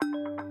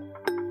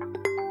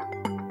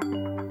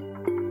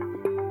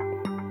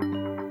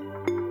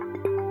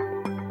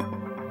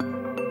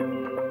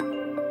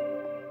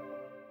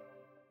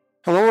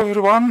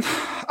everyone.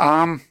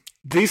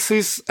 This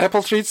is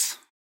Apple Treats,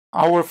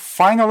 our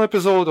final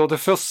episode of the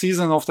first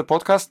season of the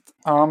podcast.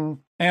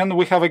 And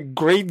we have a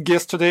great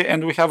guest today,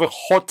 and we have a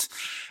hot,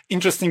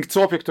 interesting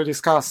topic to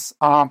discuss.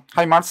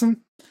 Hi,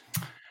 Marcin.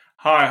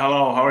 Hi,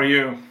 hello. How are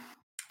you?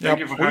 Thank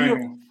you for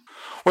having me.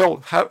 Well,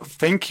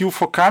 thank you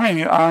for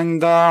coming.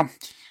 And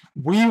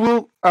we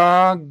will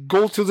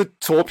go to the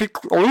topic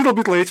a little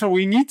bit later.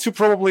 We need to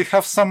probably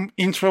have some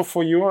intro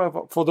for you,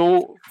 for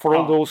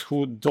all those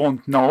who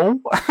don't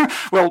know.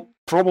 Well,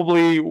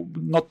 probably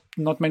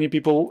not many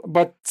people,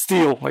 but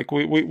still, like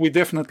we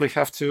definitely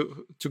have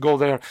to go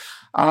there.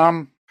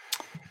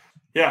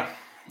 Yeah,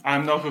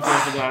 I'm not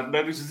prepared for that.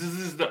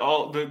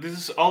 This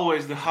is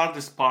always the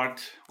hardest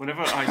part.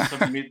 Whenever I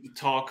submit the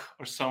talk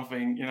or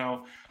something,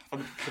 for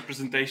the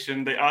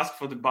presentation, they ask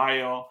for the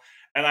bio,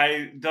 and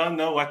I don't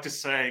know what to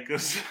say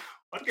because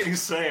what can you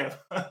say?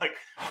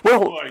 We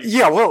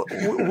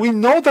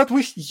know that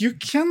you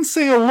can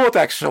say a lot.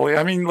 Actually,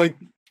 I mean, like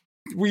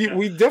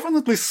we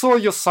definitely saw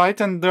your site,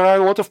 and there are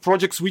a lot of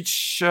projects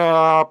which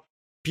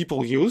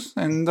people use,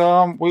 and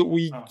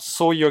we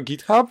saw your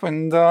GitHub,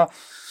 and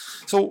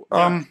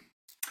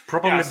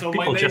probably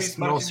people just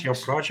knows your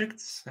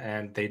projects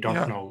and they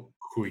don't know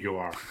who you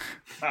are.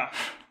 That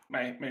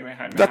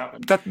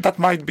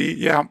might be,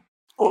 yeah.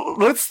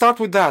 Let's start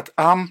with that.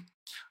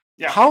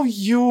 How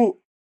you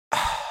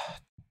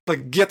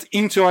get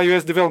into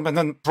iOS development,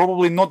 and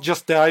probably not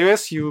just the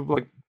iOS,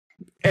 you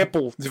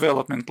Apple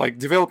development,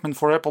 development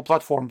for Apple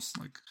platforms.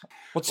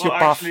 What's your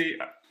path?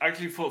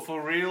 Actually,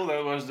 for real,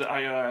 that was the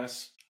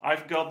iOS.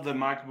 I've got the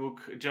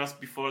MacBook just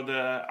before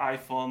the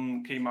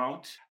iPhone came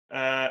out,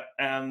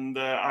 and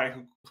I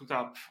hooked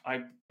up.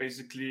 I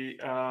basically,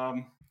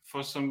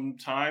 for some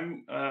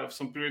time,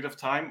 some period of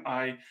time,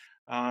 I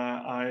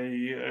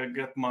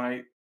get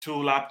my 2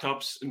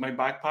 laptops in my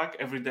backpack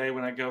every day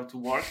when I go to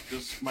work,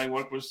 because my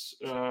work was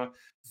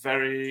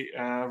very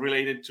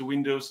related to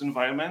Windows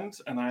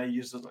environment, and I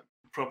used a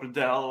proper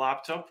Dell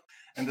laptop.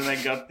 And then I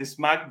got this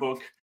MacBook,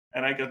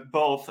 and I got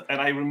both.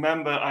 And I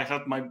remember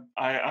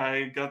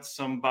I got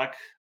some back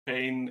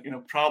pain,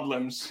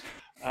 problems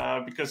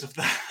because of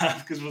that,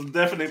 because it was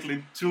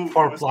definitely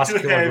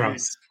 4+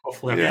 kilograms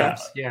of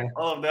laptops. Yeah,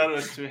 all of that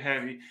was too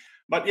heavy.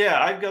 But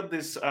yeah, I got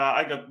this.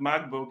 I got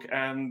MacBook,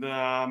 and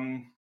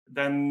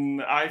then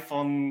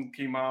iPhone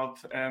came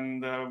out,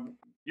 and I'm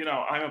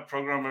a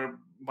programmer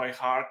by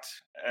heart.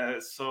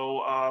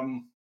 So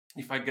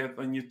if I get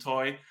a new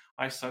toy,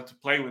 I start to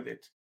play with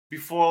it.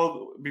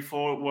 Before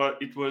what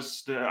it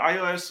was the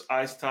iOS,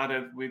 I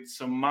started with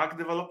some Mac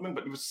development,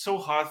 but it was so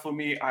hard for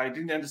me. I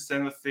didn't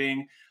understand a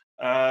thing.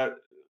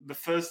 The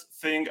first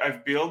thing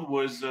I've built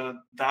was a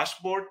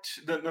dashboard,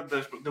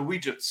 the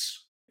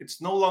widgets.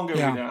 It's no longer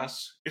with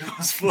us. It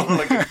was for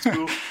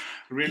 2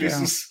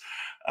 releases.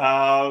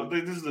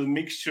 This is a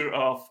mixture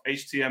of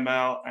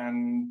HTML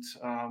and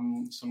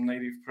some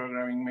native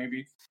programming,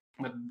 maybe.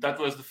 But that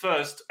was the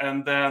first,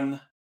 and then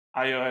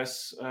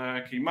iOS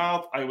came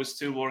out. I was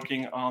still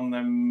working on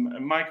a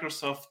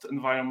Microsoft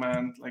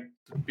environment,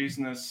 the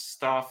business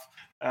stuff.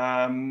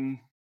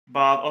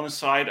 But on the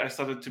side, I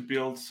started to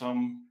build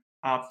some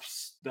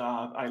apps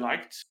that I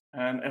liked,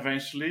 and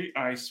eventually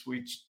I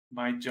switched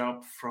my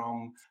job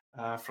from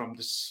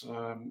this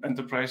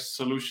enterprise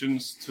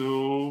solutions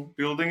to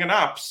building an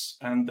apps,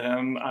 and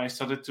then I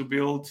started to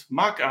build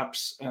Mac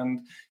apps,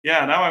 and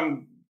now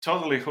I'm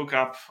totally hooked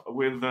up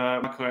with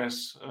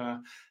macOS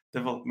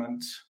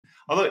development.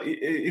 Although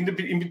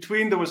in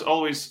between there was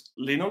always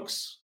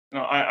Linux.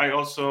 I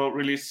also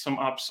released some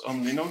apps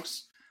on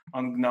Linux,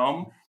 on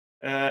GNOME,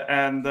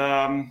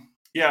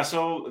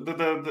 so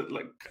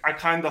I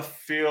kind of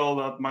feel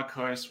that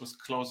macOS was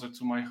closer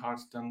to my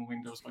heart than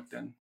Windows back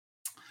then.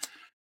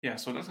 Yeah,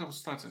 so that's how it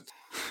started.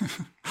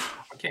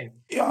 Okay.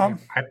 Yeah.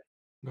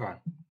 Go on.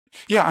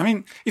 Yeah, I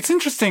mean, it's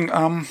interesting.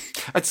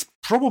 It's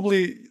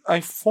probably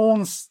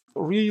iPhones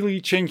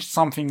really changed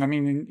something. I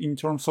mean, in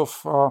terms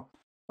of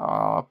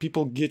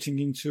people getting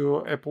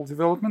into Apple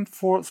development,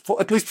 for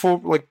at least for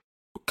a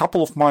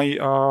couple of my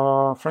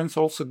friends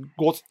also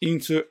got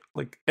into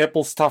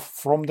Apple stuff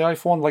from the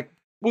iPhone.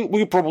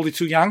 We're probably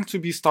too young to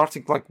be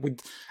starting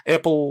with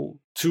Apple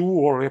II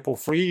or Apple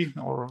III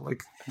or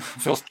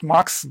first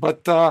Macs,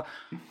 but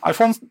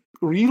iPhones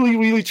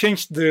really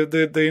changed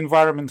the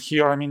environment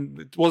here. I mean,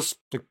 it was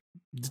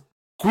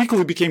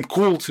quickly became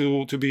cool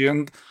to be,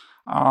 and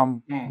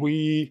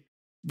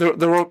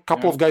there were a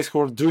couple of guys who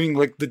were doing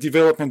the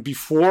development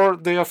before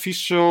the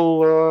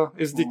official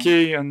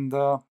SDK, and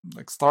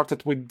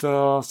started with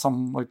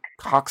some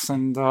hacks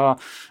and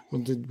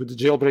with the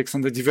jailbreaks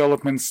and the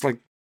developments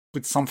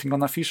with something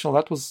unofficial.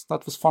 That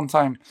was fun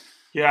time.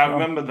 Yeah, I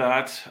remember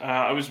that.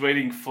 I was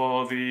waiting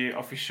for the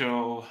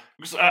official,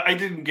 because I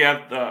didn't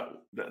get the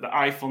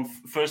iPhone,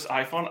 first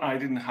iPhone. I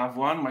didn't have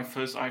one. My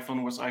first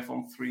iPhone was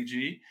iPhone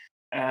 3G.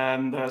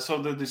 And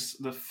so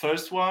the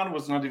first one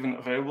was not even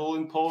available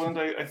in Poland,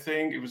 I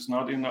think. It was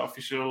not in the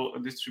official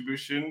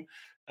distribution.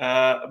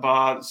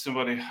 But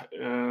somebody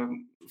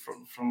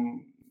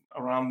from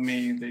around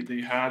me,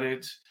 they had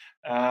it.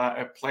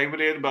 I played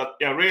with it, but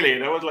yeah, really,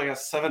 there was like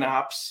 7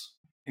 apps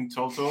in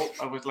total.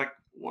 I was like,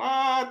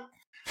 what?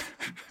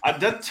 At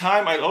that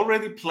time, I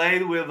already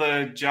played with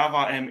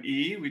Java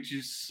ME, which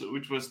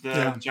was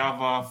the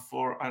Java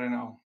for, I don't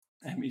know,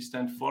 ME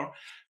stand for,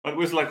 but it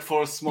was like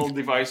for small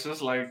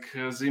devices like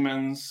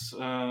Siemens,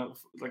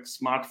 like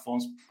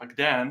smartphones back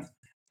then.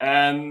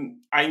 And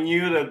I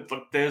knew that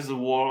like, there's a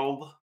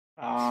world,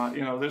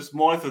 there's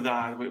more to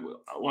that.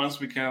 Once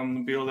we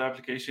can build an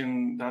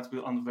application that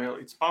will unveil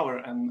its power,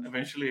 and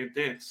eventually it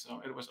did.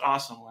 So it was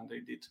awesome when they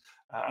did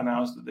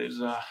announce that there's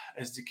a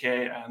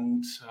SDK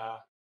and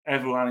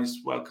everyone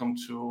is welcome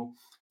to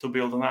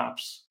build an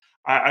apps.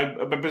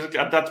 But basically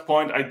at that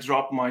point I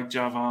dropped my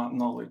Java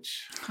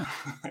knowledge.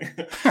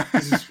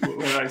 This is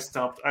where I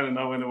stopped. I don't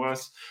know when it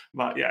was,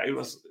 but yeah, it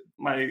was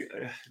my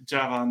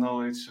Java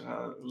knowledge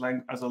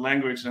as a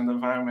language and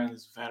environment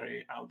is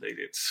very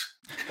outdated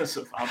because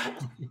of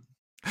Apple.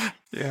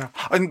 Yeah.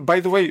 And by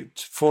the way,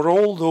 for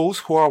all those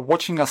who are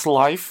watching us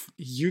live,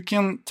 you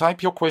can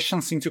type your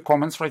questions into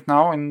comments right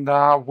now, and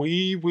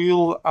we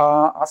will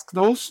ask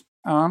those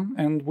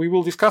and we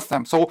will discuss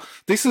them. So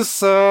this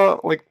is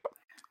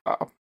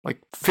like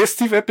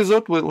festive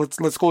episode.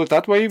 Let's call it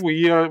that way.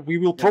 We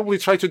will probably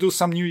try to do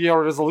some New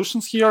Year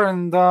resolutions here,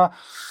 and we'll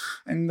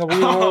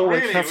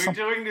really? have We're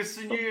doing this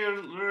New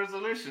Year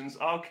resolutions.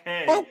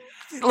 Okay. Well,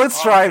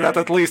 let's try that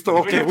at least.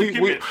 Okay. We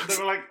were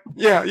like,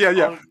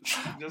 yeah.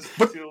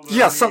 But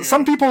yeah,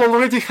 some people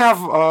already have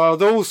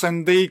those,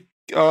 and they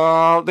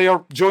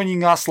are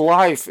joining us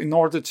live in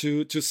order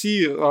to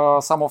see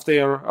some of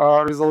their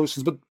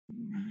resolutions. But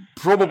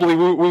probably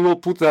we will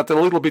put that a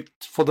little bit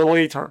for the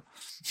later.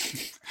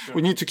 Sure.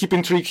 We need to keep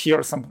intrigue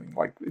here. Something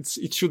like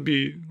it should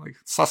be like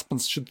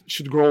suspense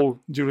should grow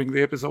during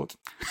the episode.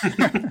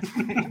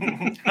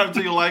 How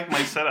do you like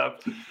my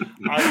setup?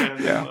 I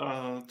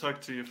can talk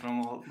to you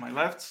from my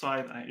left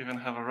side. I even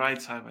have a right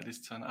side, but it's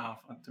turned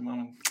off at the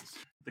moment because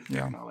the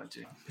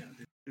technology.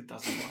 It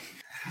doesn't work.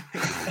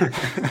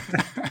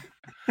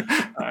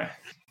 All right.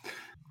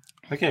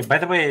 Okay. By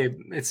the way,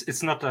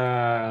 it's not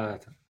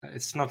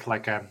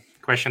like a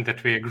question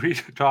that we agreed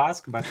to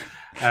ask, but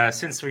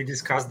since we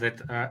discussed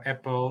that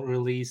Apple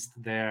released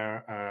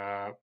their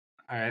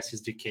iOS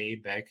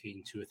SDK back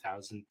in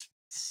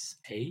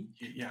 2008.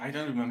 Yeah, I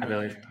don't remember. I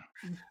believe.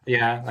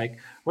 Yeah, like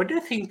what do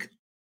you think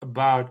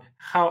about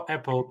how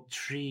Apple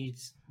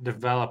treats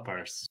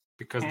developers?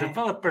 Because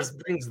developers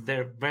brings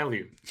their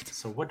value.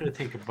 So what do you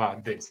think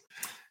about this?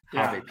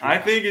 I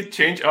think it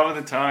changed over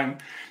the time.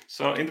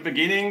 So in the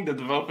beginning, the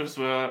developers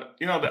were,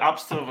 the App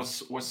Store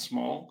was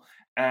small.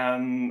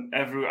 And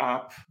every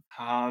app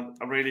had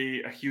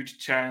a huge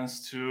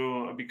chance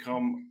to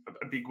become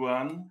a big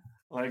one,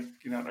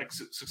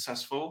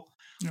 successful.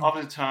 Yeah.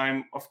 Over the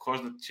time, of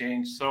course, that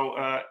changed. So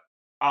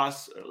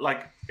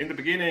in the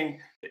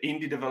beginning, the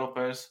indie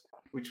developers,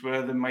 which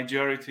were the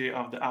majority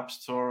of the App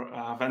Store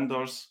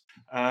vendors,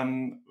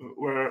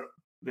 were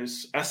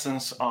this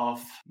essence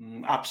of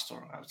App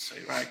Store, I would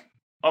say, right?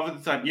 Over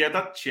the time,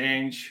 that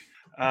changed.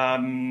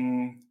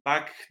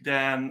 Back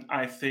then,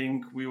 I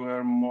think we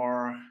were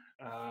more...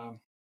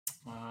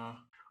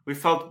 we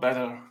felt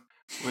better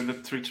with the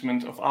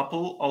treatment of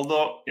Apple,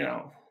 although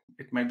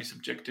it may be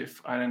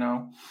subjective. I don't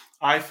know.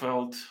 I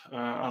felt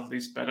at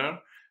least better.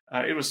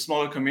 It was a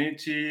smaller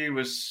community.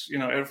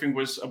 Everything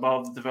was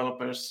about the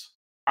developers.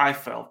 I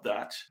felt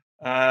that.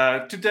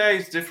 Today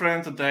it's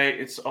different. Today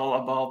it's all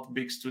about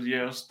big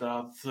studios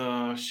that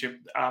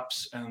ship the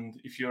apps, and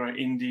if you're an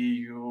indie,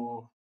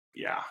 your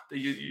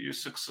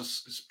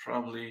success is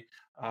probably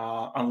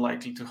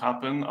unlikely to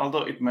happen.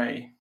 Although it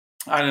may.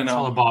 I don't know. It's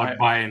all about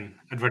buying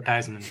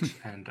advertisement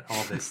and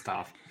all this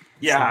stuff.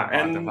 If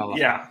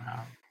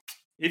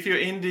you're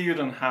indie, you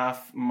don't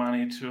have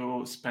money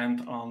to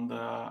spend on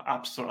the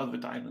App Store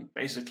advertisement.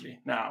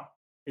 Basically, now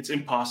it's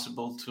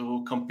impossible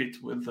to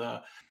compete with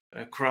the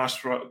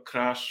Crash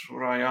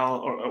Royale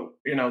or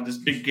these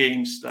big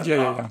games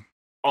that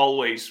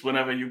always,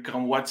 whenever you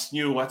come, what's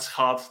new, what's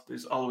hot,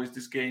 there's always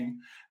this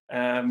game.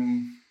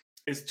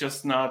 It's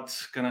just not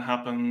gonna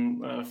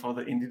happen for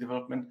the indie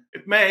development.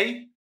 It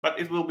may. But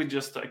it will be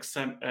just an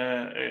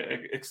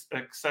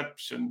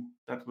exception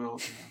that will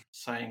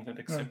saying that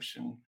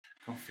exception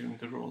confirm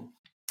the rule.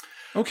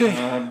 Okay.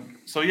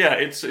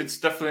 It's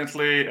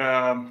definitely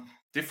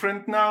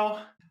different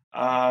now.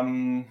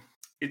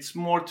 It's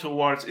more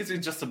towards it's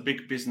just a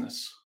big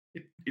business.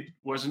 It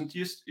wasn't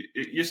used.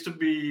 It used to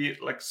be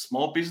like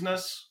small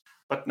business,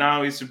 but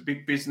now it's a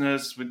big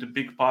business with the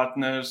big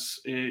partners.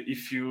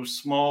 If you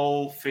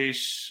small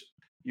fish,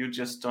 you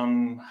just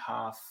don't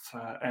have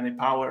any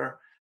power.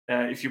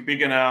 If you're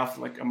big enough,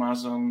 like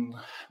Amazon,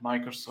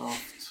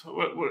 Microsoft,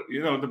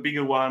 the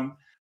bigger one,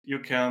 you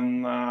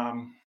can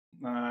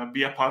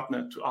be a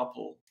partner to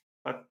Apple,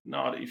 but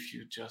not if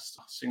you're just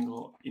a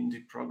single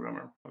indie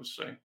programmer, I would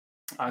say.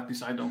 At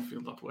least I don't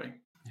feel that way.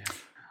 Yeah.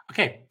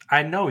 Okay,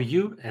 I know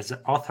you as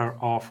the author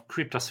of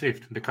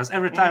CryptoSwift because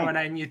every time when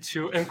I need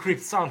to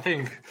encrypt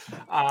something,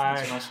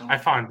 Awesome. I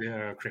found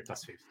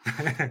CryptoSwift.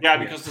 Yeah,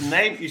 because the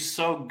name is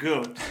so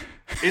good,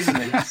 isn't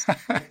it?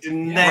 The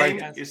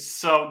name is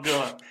so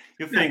good.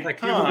 You think,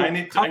 I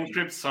need to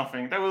encrypt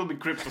something. That will be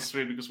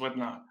CryptoSwift because what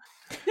not?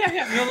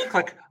 Yeah. You look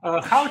like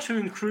how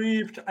to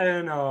encrypt, I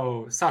don't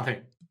know, something.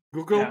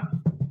 Google. Yeah.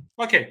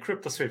 Okay,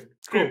 CryptoSwift.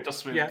 Cool.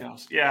 CryptoSwift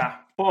goes. Yeah.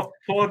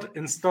 Pod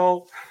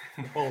install,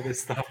 all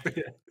this stuff.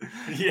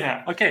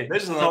 Yeah. Okay.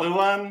 There's another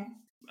one.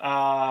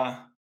 I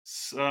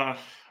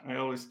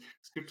always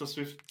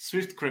CryptoSwift,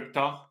 Swift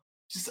Crypto.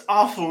 Just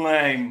awful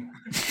name.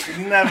 You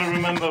never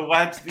remember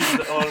what is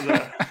the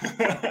order.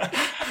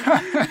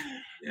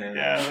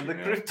 The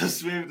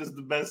CryptoSwift is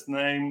the best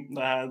name.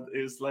 That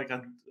is like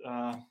a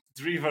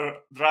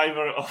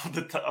driver of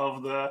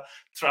the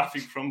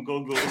traffic from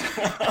Google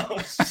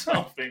or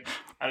something.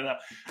 I don't know.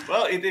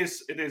 Well, it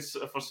is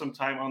for some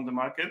time on the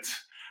market.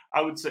 I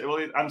would say,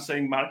 I'm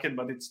saying market,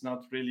 but it's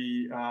not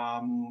really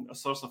a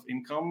source of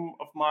income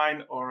of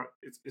mine, or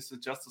it's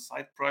just a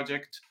side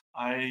project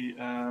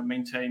I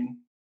maintain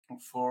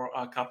for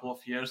a couple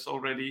of years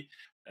already.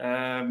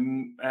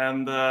 It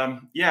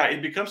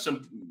becomes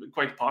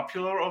quite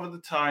popular over the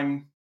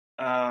time.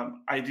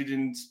 I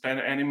didn't spend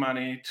any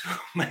money to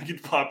make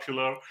it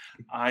popular.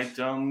 I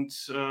don't.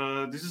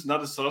 This is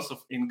not a source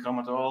of income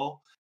at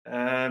all.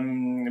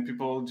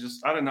 People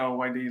just, I don't know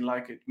why they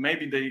like it.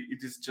 Maybe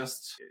it is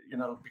just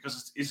because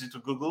it's easy to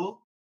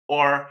Google,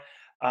 or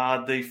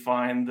they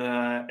find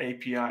the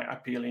API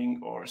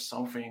appealing or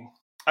something.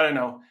 I don't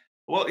know.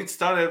 Well, it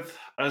started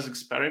as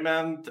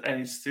experiment and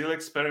it's still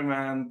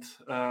experiment.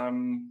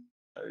 The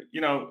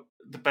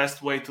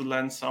best way to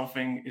learn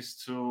something is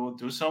to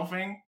do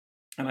something.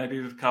 And I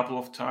did it a couple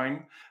of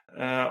times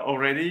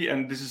already.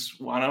 And this is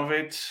one of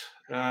it.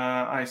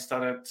 I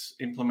started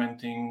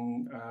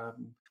implementing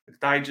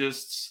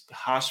digests, the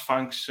hash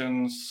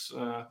functions.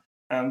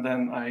 And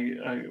then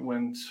I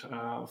went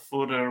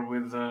further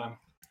with the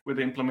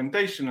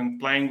implementation and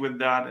playing with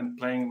that and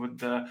playing with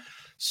the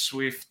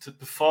Swift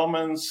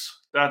performance.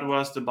 That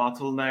was the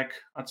bottleneck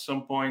at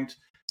some point,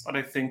 but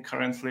I think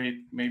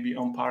currently maybe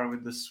on par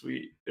with the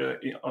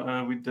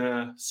with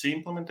the C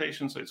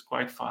implementation, so it's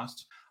quite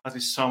fast. As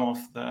is some of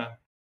the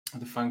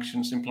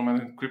functions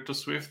implemented in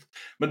CryptoSwift.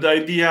 But the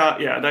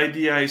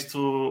idea is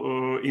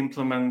to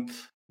implement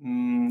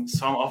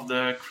some of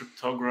the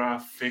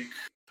cryptographic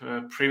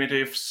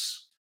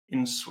primitives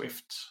in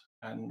Swift,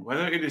 and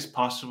whether it is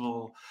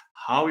possible,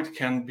 how it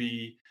can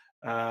be.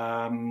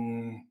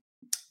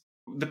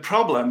 The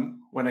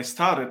problem when I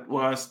started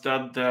was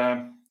that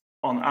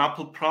on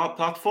Apple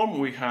platform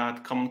we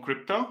had Common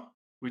Crypto,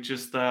 which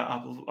is the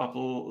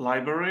Apple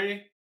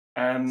library,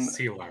 and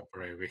C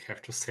library, we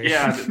have to say.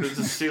 Yeah,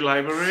 the C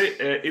library.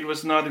 It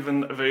was not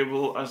even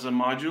available as a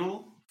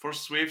module for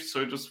Swift, so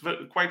it was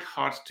quite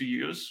hard to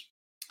use.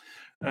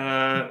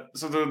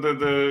 So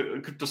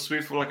the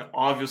CryptoSwift was like an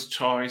obvious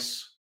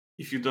choice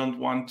if you don't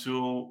want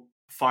to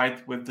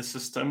fight with the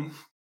system,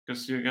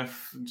 because you have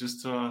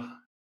just to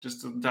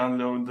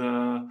download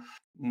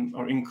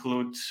or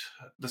include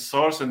the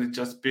source and it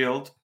just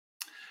built.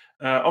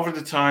 Over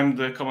the time,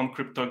 the Common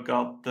Crypto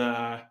got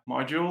the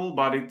module,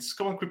 but its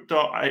Common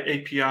Crypto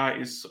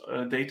API is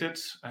dated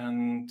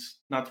and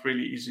not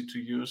really easy to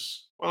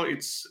use. Well,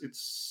 it's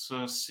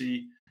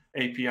C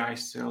API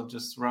still,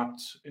 just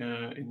wrapped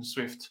in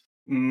Swift.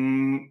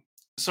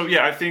 So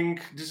yeah, I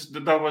think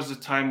that was the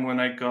time when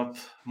I got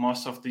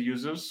most of the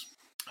users.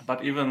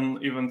 But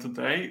even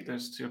today,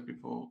 there's still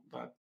people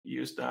that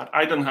use that.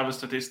 I don't have the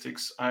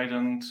statistics. I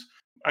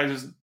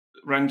just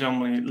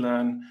randomly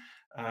learn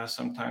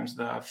sometimes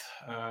that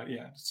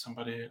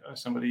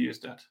somebody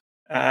used that.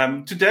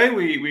 Today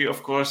we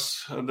of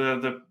course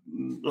the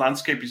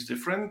landscape is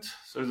different.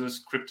 So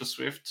there's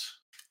CryptoSwift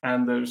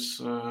and there's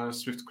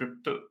Swift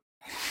Crypto.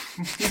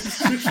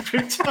 Swift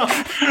Crypto.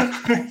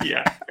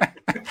 Yeah.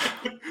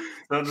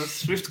 So the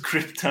Swift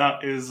Crypto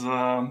is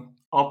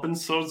open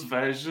source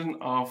version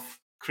of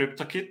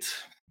CryptoKit.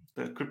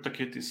 The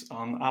CryptoKit is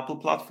on Apple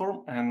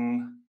platform,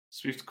 and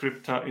Swift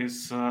Crypto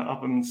is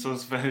open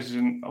source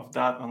version of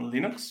that on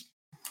Linux.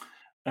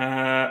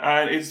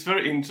 And it's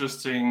very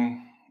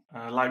interesting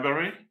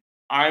library.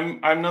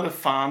 I'm not a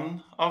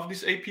fan of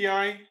this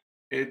API.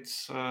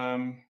 It's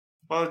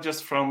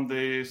just from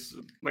this,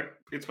 like,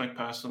 it's my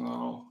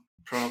personal,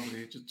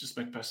 probably just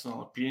my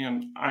personal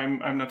opinion.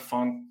 I'm not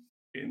fond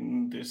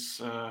in this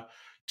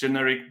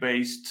generic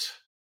based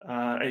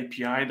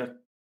API that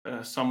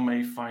some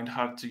may find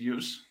hard to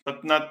use,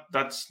 but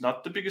that's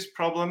not the biggest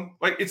problem.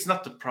 Like, it's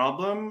not the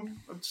problem,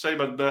 I'd say,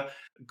 but the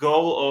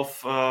goal of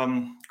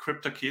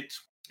CryptoKit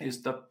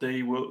is that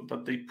they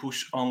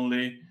push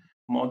only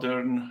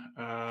modern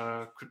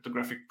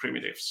cryptographic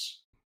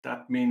primitives.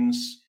 That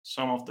means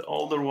some of the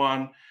older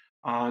one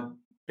are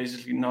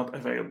basically not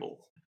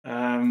available.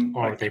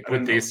 Or they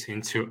put this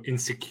into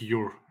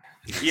insecure.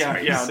 Yeah.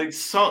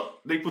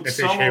 They put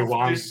some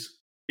of this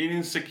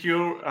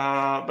insecure,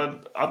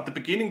 but at the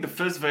beginning, the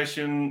first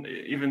version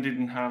even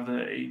didn't have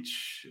the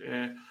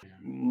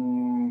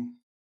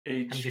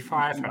MD5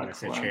 Mark and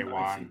SHA1.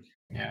 I think.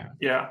 Yeah.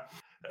 Yeah.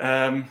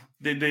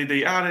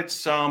 They added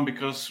some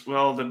because,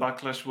 well, the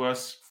backlash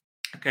was,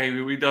 okay,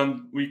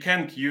 we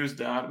can't use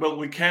that. Well,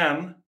 we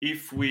can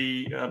if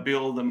we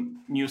build a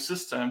new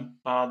system,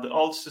 but the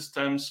old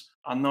systems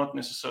are not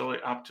necessarily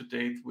up to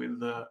date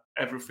with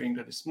everything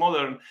that is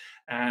modern.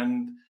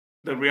 And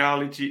the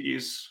reality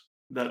is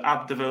that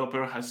app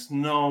developer has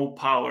no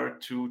power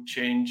to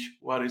change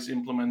what is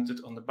implemented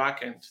on the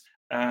backend.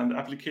 And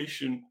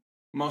application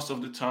most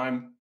of the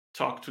time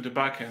talk to the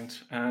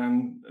backend,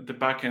 and the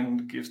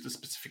backend gives the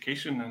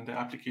specification, and the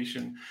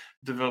application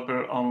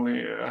developer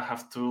only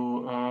have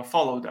to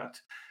follow that.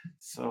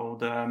 So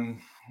the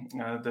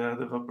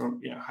developer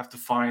have to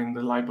find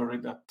the library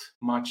that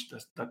match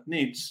that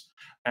needs,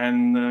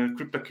 and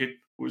CryptoKit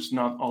was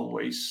not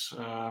always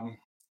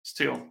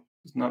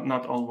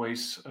not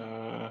always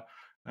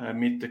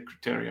meet the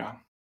criteria.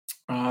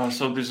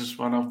 So this is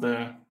one of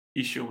the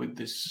issue with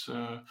this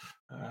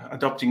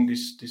adopting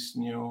this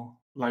new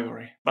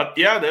library. But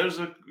yeah, there's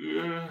a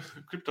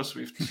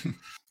CryptoSwift,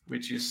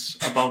 which is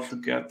about to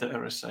get the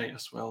RSA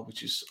as well,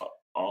 which is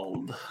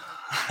old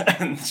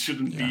and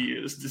shouldn't be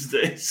used these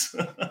days.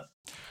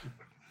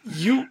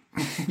 You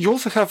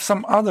also have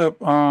some other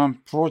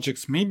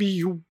projects. Maybe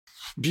you,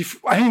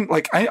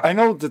 I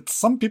know that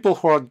some people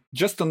who are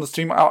just on the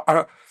stream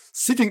are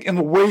sitting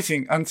and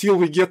waiting until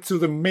we get to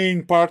the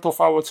main part of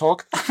our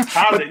talk. We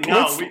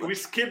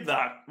skip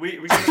that.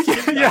 We're gonna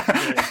skip that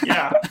today.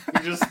 Yeah, we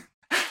just,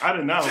 I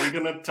don't know. We're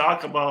gonna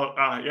talk about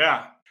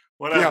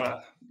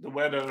whatever, the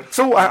weather.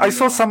 So I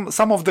saw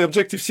some of the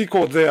Objective-C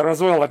code there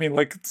as well. I mean,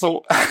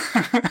 so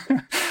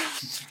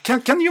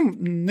can you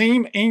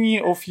name any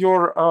of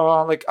your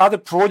other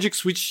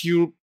projects which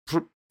you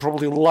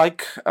probably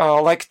like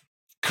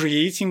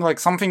creating, like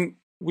something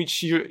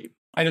which you,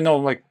 I don't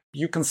know,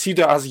 you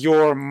consider as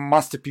your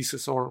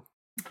masterpieces, or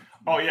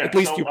at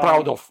least you're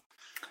proud of?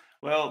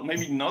 Well,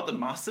 maybe not a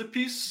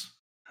masterpiece,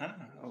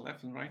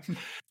 left and right.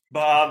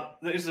 But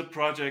there is a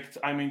project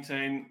I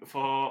maintain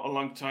for a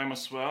long time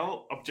as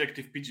well,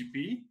 Objective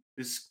PGP.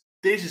 This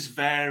is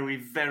very,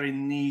 very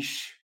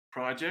niche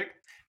project,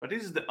 but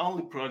this is the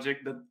only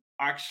project that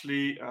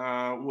actually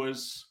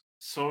was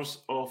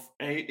source of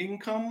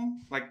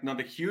income, like not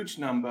a huge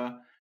number,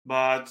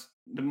 but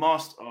the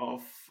most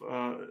of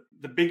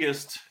the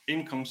biggest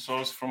income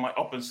source from my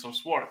open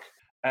source work.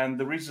 And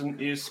the reason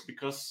is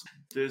because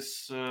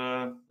this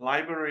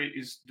library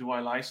is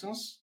dual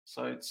license.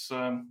 So it's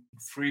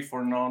free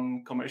for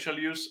non-commercial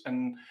use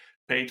and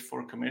paid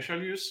for commercial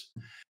use.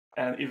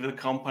 And if the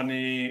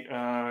company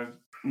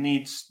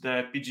needs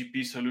the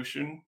PGP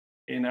solution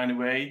in any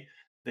way,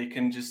 they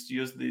can just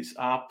use this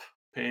app,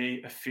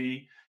 pay a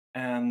fee,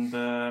 and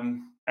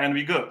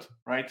we good,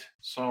 right?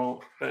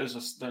 So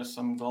there's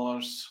some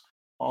dollars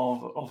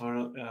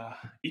over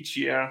each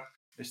year.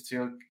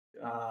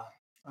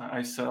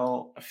 I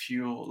sell a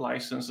few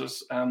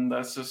licenses, and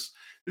this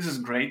is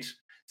great.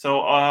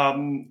 So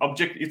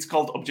it's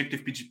called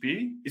Objective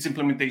PGP. It's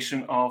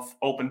implementation of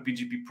Open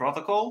PGP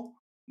protocol.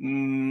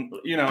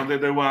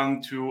 They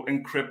want to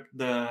encrypt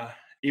the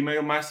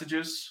email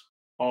messages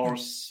or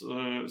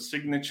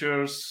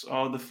signatures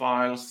of the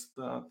files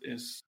that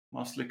is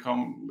mostly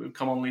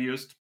commonly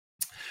used.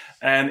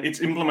 And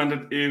it's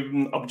implemented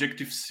in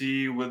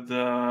Objective-C with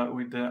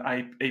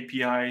the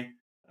API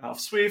of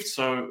Swift,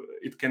 so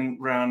it can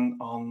run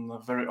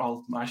on very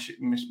old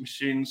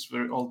machines,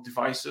 very old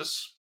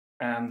devices,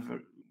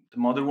 and the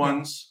modern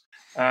ones.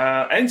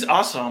 And it's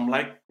awesome.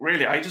 Like,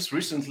 really, I just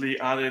recently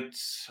I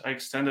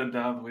extended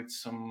that with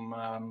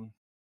some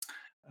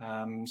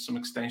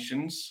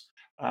extensions.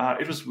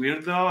 It was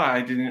weird though.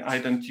 I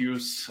don't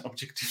use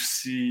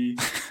Objective-C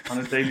on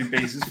a daily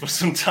basis for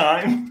some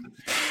time.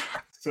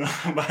 So,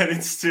 but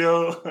it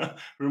still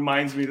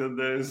reminds me that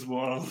there is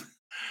world.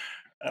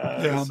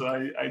 So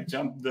I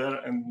jumped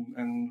there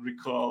and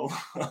recall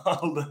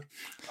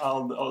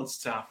all the old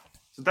stuff.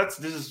 So this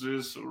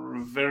is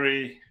a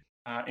very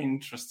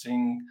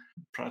interesting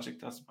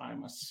project as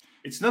Bimas.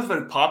 It's not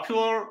very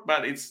popular,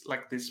 but it's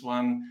like this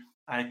one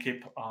I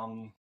keep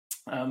on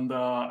and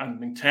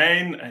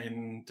maintain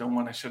and don't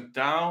want to shut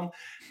down,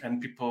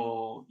 and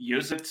people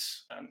use it,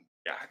 and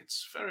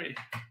it's very.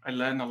 I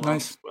learn a lot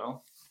as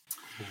well.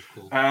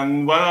 Cool.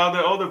 And what are the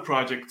other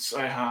projects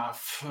I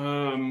have?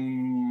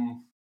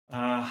 I'm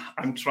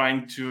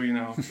trying to,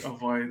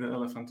 avoid the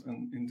elephant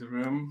in the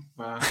room,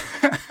 but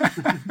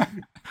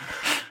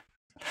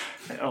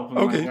I open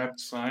my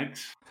website.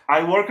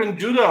 I work on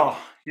Judo.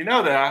 You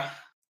know that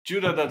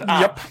Judo.app.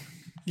 Yep.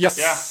 Yes.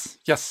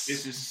 Yes.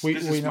 This is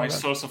my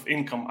source of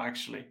income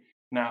actually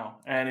now,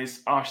 and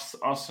it's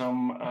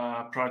awesome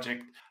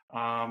project.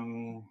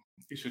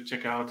 You should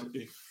check out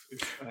if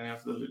I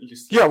have the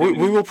list. Yeah, we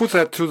will put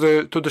that to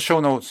the show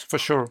notes for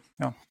sure.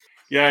 Yeah.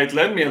 Yeah, it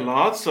led me a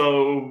lot.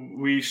 So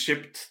we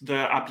shipped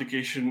the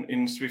application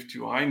in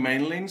SwiftUI,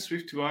 mainly in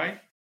SwiftUI.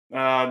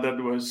 That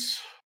was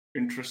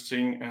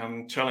interesting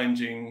and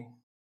challenging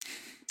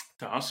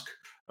task.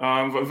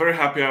 I'm very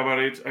happy about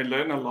it. I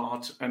learn a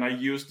lot, and I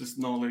use this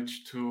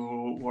knowledge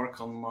to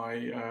work on my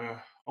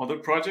other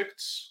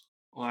projects,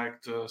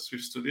 like the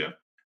Swift Studio.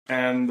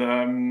 And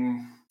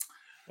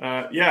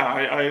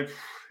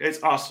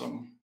it's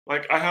awesome.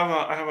 Like I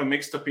have a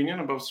mixed opinion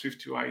about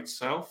SwiftUI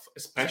itself,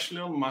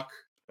 especially on Mac.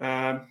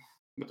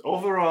 But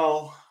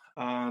overall,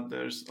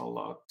 there's a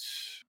lot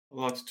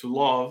to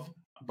love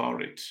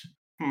about it.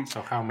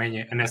 So how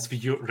many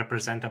NSVU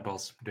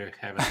representables do you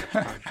have in that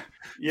project?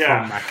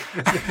 Yeah, from Mac?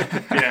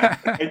 yeah,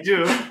 I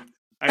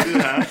do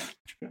have.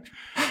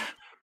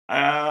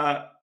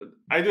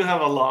 I do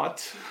have a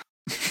lot,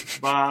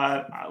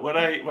 but what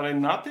I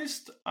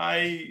noticed,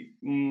 I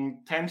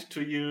tend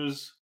to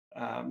use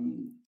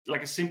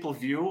like a simple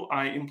view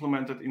I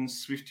implemented in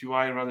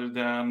SwiftUI rather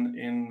than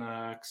in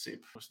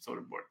Xib or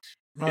Storyboard.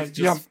 Right. It's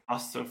just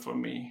faster for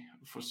me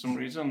for some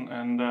reason,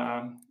 and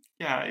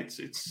it's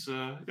this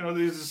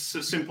is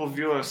a simple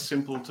view, as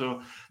simple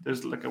to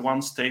there's like a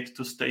one state,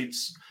 two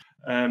states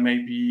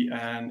maybe,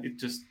 and it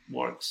just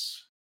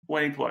works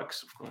when it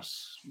works, of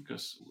course,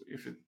 because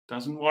if it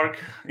doesn't work,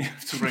 you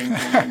have to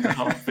re-implement the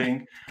whole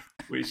thing,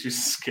 which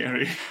is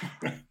scary.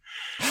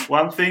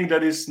 One thing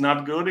that is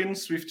not good in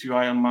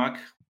SwiftUI on Mac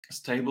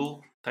is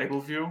table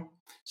view.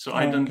 So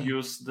I don't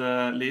use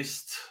the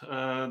list,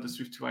 the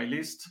SwiftUI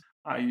list.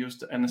 I use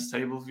the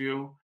NSTable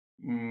view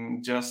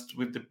just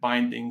with the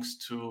bindings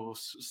to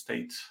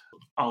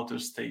outer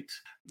state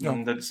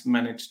that is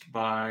managed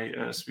by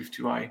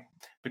SwiftUI.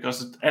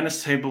 Because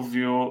NSTable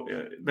view,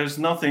 there's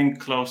nothing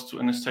close to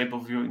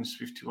NSTable view in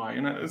SwiftUI.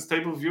 And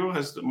NSTable view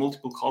has the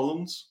multiple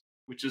columns,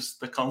 which is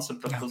the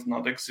concept that does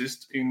not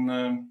exist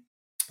in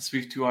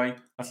SwiftUI,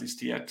 at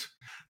least yet.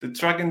 The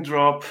drag and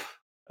drop,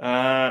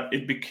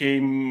 it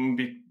became a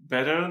bit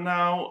better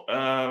now.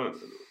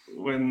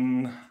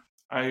 When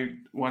I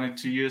wanted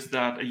to use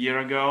that a year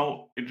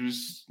ago, it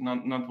was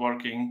not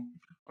working.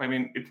 I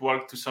mean, it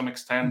worked to some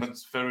extent, but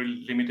it's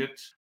very limited.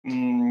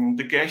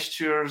 The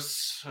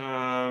gestures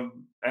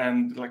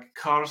and like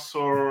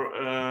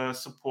cursor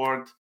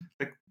support,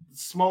 like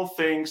small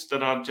things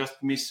that are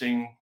just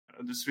missing,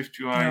 the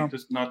SwiftUI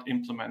does not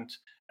implement.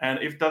 And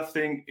if that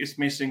thing is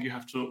missing, you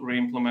have to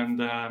re-implement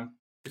the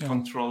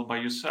control by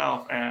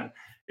yourself. And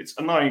it's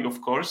annoying,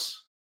 of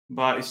course,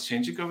 but it's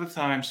changing over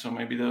time. So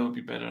maybe that will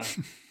be better.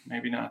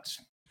 Maybe not.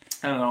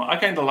 I don't know. I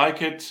kind of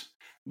like it,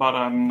 but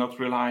I'm not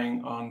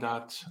relying on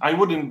that. I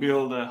wouldn't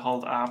build a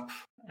whole app,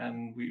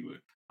 and we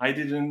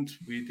didn't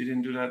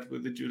do that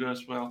with the Judah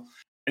as well,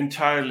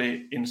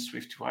 entirely in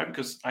SwiftUI,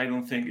 because I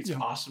don't think it's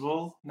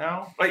possible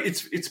now. Like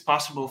it's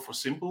possible for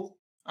simple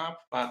app,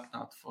 but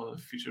not for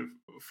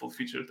full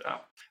featured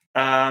app.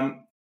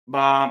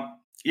 But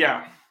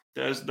yeah,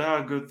 there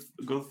are good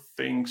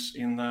things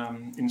in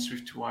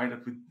SwiftUI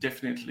that we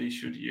definitely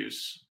should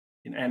use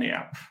in any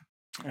app.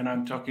 And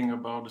I'm talking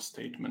about the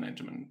state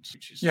management,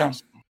 which is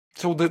awesome.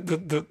 So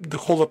the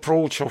whole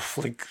approach of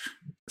like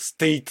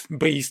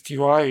state-based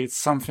UI, it's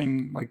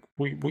something like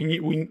we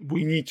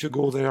need to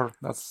go there.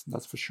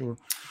 That's for sure.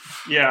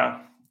 Yeah.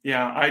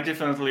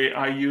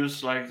 I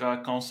use like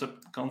a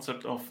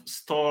concept of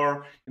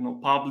store,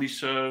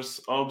 publishers,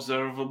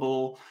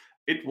 observable.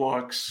 It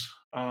works.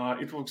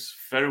 It works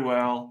very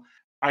well.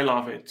 I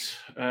love it.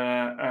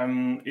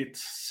 It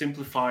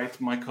simplified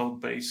my code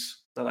base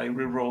that I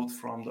rewrote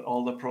from the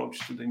old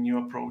approach to the new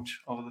approach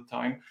over the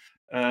time.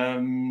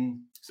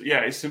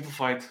 It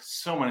simplified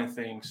so many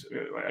things.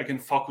 I can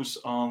focus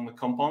on the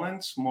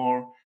components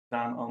more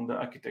than on the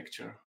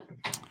architecture.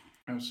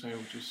 I would say,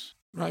 which is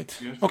right.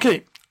 Beautiful.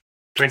 Okay.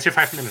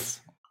 25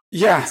 minutes.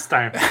 Yeah, it's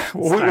time.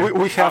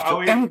 We have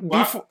to.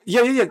 Before,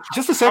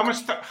 just a second.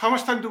 How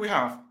much time do we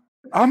have?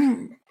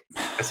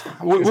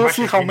 We'll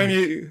see how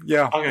many.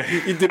 Yeah. Okay.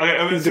 It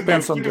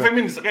depends on 25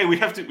 minutes. Okay, we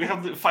have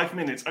the 5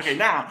 minutes. Okay,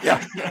 now. Yeah.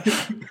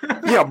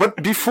 Yeah,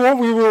 but before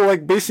we will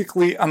like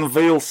basically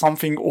unveil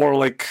something or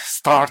like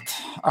start,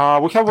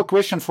 we have a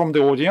question from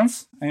the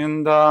audience,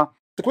 and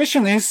the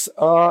question is,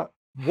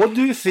 what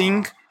do you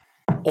think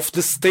of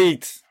the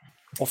state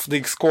of the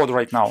Xcode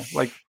right now?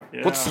 Like,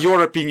 what's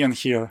your opinion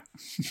here?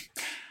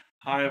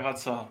 Hi,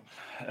 what's up?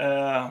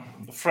 A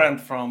friend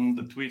from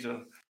the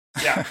Twitter.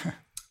 Yeah.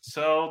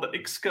 So the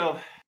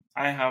Xcode,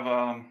 I have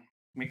a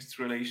mixed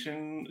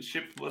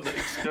relationship with the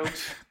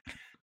Xcode.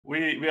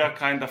 We are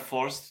kind of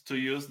forced to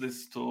use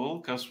this tool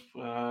because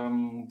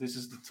this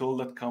is the tool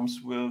that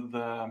comes with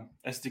the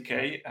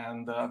SDK,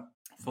 and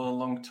for a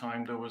long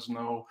time there was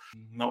no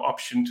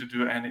option to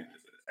do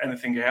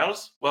anything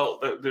else. Well,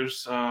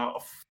 there's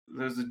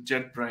the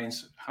JetBrains.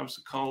 How's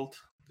it called?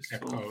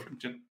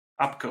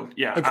 AppCode.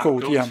 Yeah.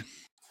 AppCode. Yeah.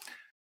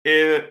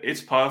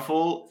 It's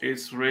powerful.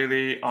 It's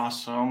really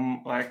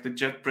awesome. Like the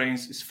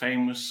JetBrains is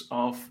famous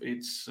of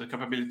its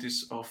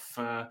capabilities of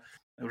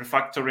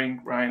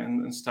refactoring, right,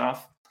 and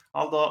stuff.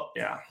 Although,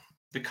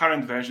 the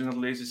current version at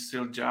least is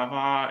still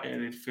Java,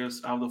 and it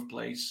feels out of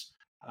place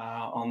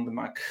on the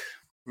Mac.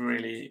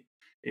 Really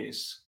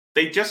is.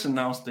 They just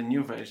announced the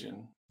new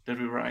version, the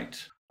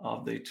rewrite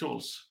of the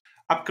tools.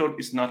 AppCode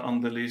is not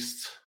on the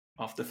list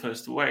of the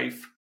first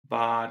wave,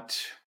 but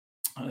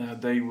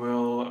they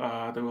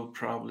will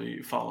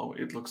probably follow.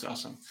 It looks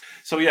awesome.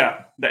 So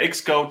yeah, the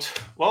Xcode,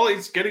 well,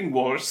 it's getting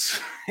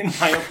worse in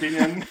my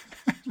opinion.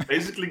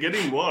 Basically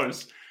getting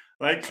worse.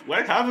 Like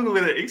what happened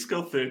with the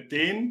Xcode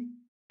 13?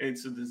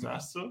 It's a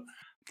disaster.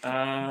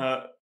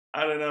 I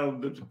don't know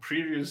the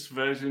previous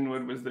version.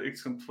 What was the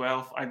Xcode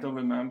 12? I don't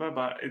remember,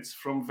 but it's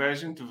from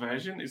version to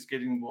version. It's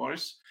getting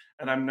worse,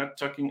 and I'm not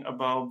talking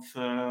about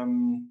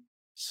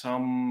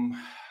some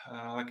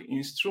like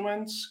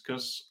instruments,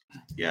 because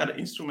yeah, the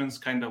instruments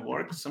kind of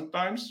work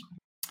sometimes,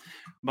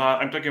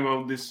 but I'm talking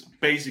about this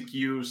basic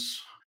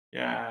use.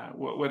 Yeah,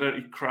 whether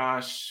it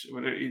crash,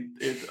 whether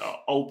it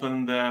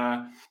opened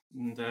the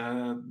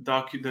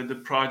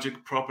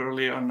project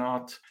properly or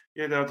not.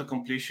 Yeah, the auto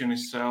completion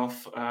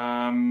itself,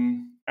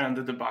 and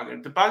the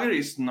debugger. The debugger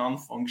is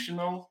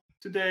non-functional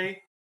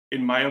today,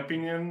 in my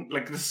opinion.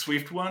 Like the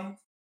Swift one,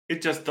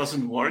 it just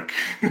doesn't work.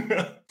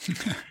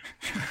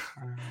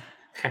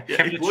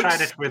 Have you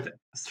tried it with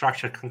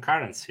structured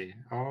concurrency?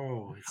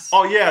 Oh,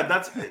 yeah,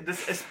 that's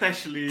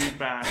especially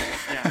bad.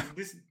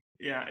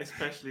 Yeah,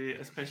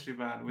 especially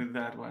bad with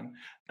that one.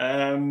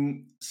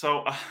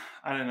 So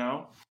I don't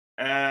know.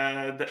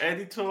 The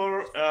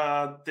editor,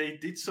 they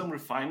did some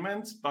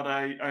refinements, but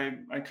I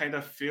kind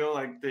of feel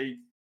like they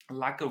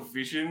lack of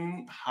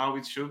vision how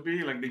it should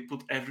be. Like they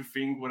put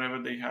everything, whatever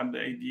they had the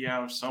idea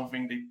or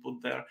something, they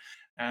put there,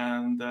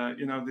 and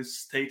this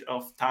state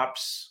of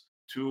tabs.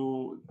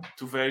 To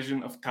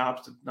version of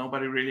tabs that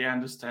nobody really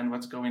understand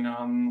what's going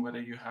on,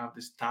 whether you have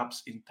these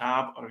tabs in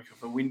tab or you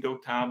have a window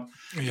tab.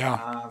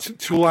 Yeah,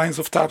 two lines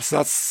of tabs.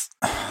 That's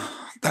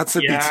a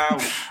bit. Yeah,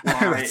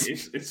 why?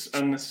 It's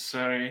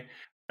unnecessary.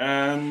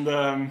 And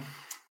and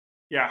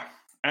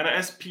the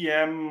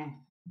SPM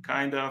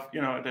kind of,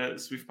 the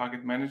Swift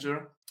Packet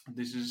Manager.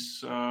 This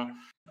is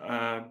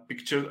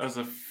pictured as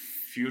a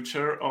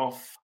future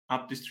of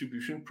app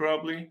distribution,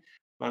 probably.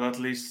 But at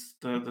least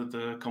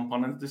the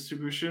component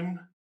distribution,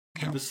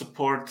 the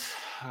support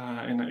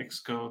in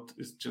Xcode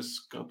is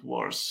just got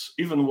worse,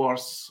 even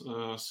worse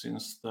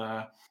since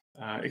the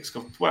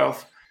Xcode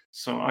 12.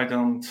 So I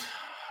don't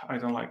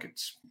like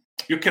it.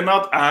 You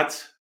cannot add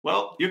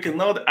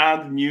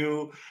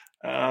new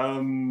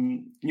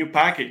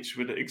package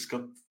with the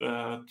Xcode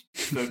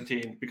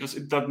 13 because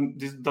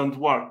this don't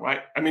work,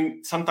 right? I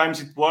mean,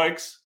 sometimes it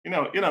works. You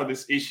know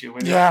this issue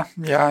when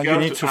you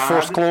need to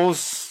force close,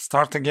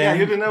 start again. Yeah,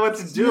 you don't know what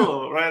to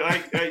do, right?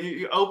 Like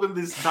you open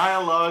this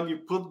dialog, you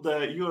put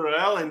the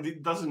URL, and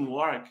it doesn't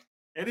work.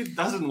 And it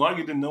doesn't work.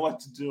 You don't know what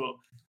to do.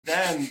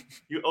 Then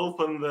you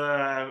open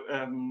the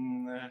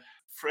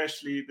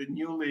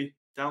newly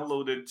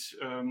downloaded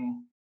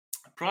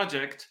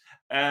project,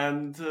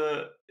 and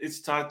it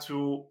starts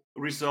to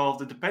resolve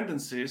the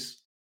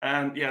dependencies.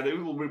 And yeah, they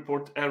will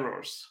report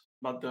errors.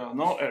 But there are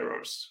no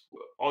errors.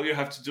 All you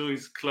have to do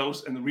is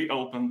close and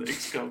reopen the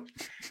Xcode,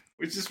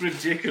 which is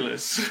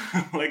ridiculous.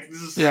 Like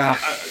this is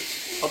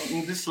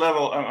on this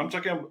level. I'm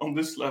talking on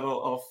this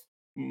level of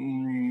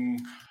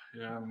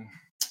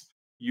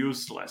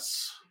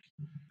useless.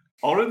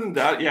 Other than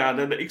that,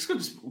 the Xcode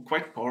is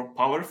quite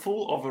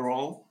powerful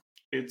overall.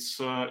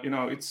 It's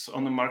it's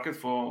on the market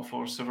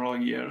for several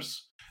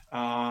years.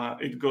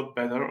 It got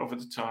better over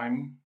the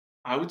time,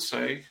 I would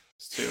say,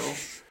 still.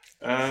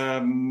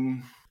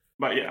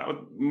 But yeah,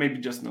 maybe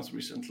just not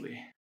recently.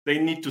 They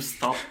need to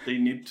stop. They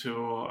need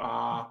to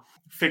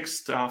fix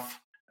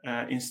stuff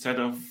instead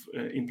of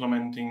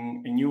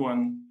implementing a new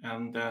one,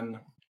 and then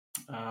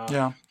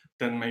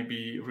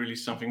maybe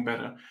release something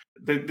better.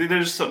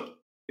 There's some,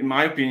 in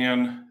my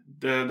opinion,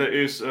 there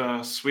is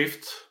a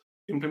Swift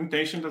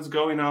implementation that's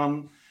going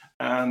on,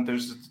 and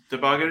there's the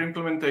debugger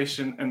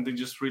implementation, and they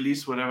just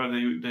release whatever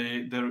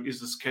there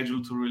is a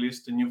schedule to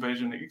release the new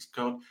version of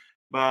Xcode.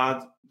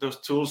 But those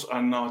tools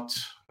are not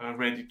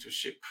ready to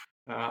ship.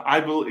 The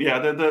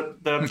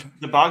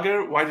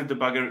debugger. Why the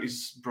debugger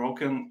is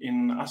broken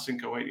in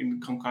async await in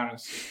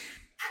concurrency?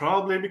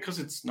 Probably because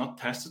it's not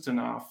tested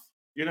enough.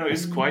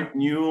 It's quite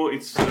new.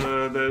 It's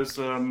there's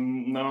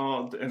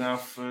not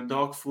enough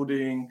dog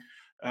fooding.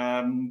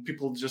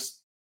 People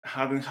just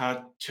haven't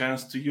had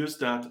chance to use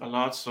that a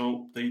lot,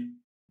 so they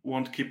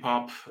won't keep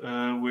up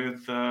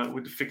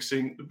with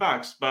fixing the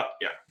bugs. But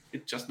yeah,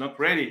 it's just not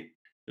ready.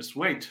 Just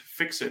wait,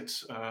 fix it,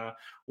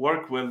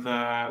 work with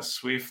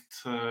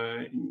Swift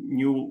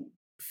new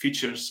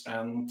features,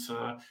 and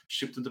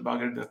ship the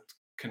debugger that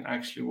can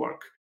actually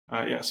work.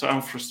 So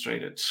I'm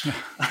frustrated.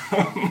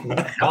 Would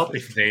it help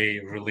if they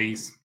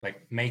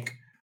make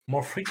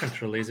more frequent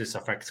releases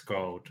of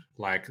Xcode,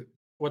 like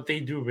what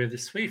they do with the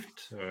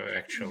Swift,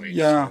 actually?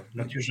 Yeah. So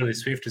not usually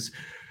Swift is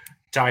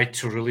tied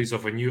to release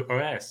of a new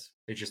OS.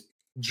 They just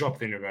drop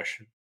the new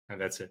version, and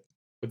that's it.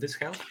 Would this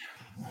help?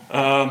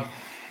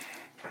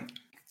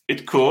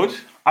 It could.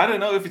 I don't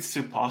know if it's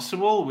still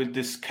possible with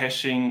this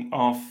caching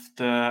of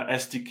the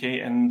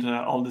SDK and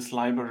all these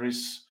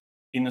libraries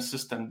in a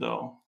system,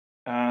 though.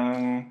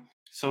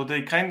 So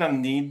they kind of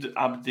need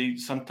update.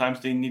 Sometimes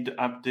they need to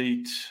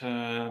update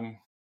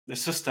the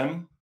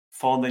system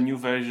for the new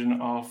version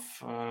of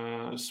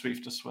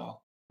Swift as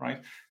well,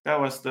 right? That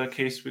was the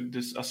case with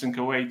this async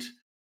await.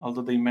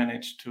 although they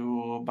managed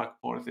to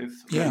backport it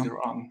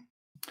later on.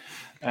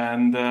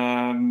 And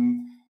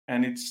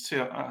it's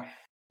still,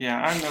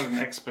 I'm not an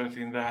expert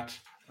in that.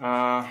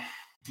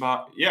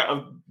 But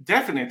yeah,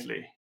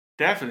 definitely,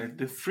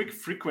 the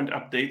frequent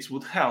updates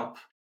would help.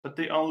 But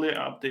they only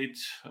update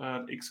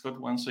Xcode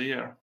once a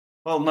year.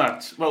 Well,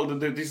 not well.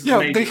 This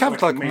major, they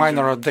have like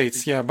minor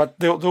updates. Yeah, but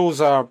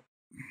those are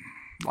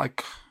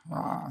like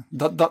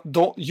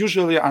that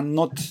usually are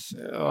not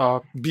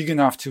big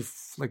enough to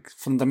like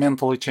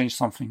fundamentally change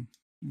something.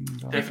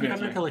 They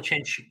fundamentally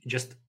change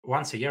just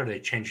once a year.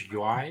 They change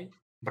UI,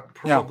 but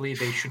probably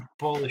they should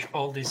polish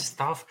all this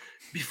stuff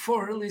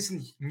before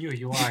releasing new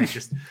UI.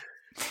 Just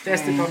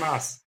test it on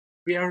us.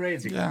 We are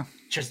ready. Yeah.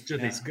 Just do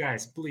this,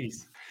 guys,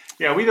 please.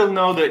 Yeah, we don't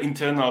know the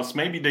internals.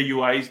 Maybe the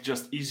UI is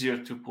just easier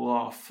to pull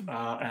off,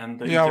 and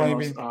the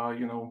internals are,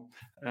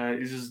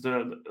 this is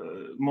the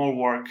more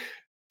work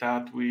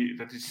that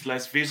is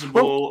less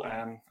visible,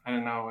 and I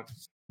don't know.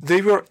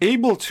 They were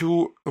able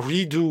to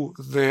redo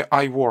the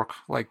iWork,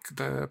 like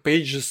the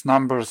pages,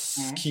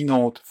 numbers,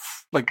 keynote,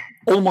 like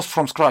almost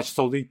from scratch.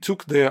 So they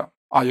took the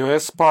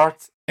iOS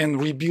part and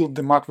rebuilt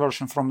the Mac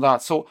version from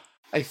that. So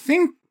I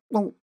think,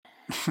 well,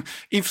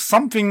 if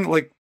something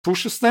like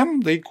pushes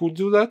them, they could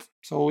do that.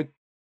 So it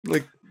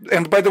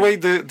and by the way,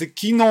 the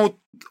keynote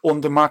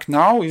on the Mac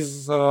now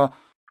is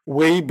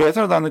way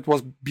better than it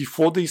was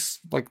before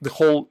this, like the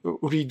whole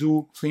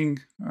redo thing.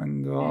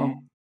 And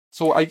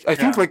so I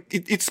think like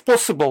it's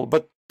possible,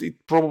 but it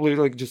probably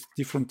like just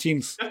different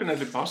teams.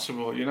 Definitely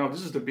possible.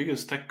 This is the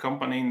biggest tech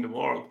company in the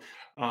world.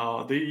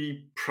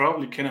 They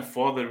probably can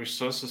afford the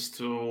resources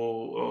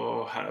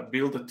to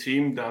build a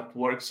team that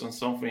works on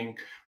something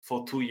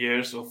for 2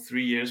 years or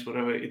 3 years,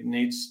 whatever it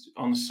needs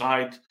on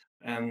site.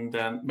 And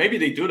then maybe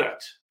they do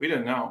that. We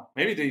don't know.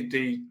 Maybe this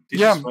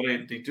is what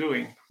they're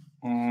doing,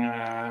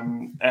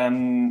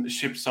 and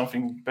ship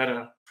something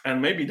better. And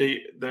maybe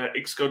the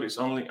Xcode is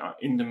only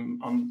in the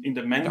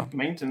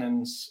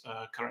maintenance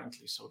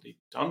currently, so they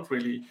don't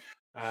really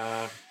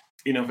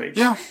innovate.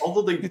 Yeah,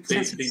 although they do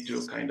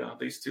kind of.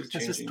 They still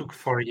change. It took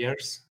 4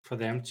 years for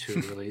them to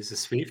release the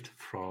Swift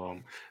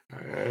from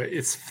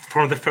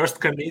the first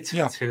commit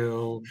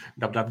till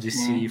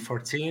WWDC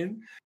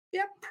 14.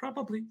 Yeah,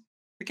 probably.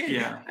 Okay.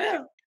 Yeah.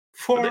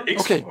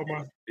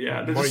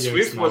 The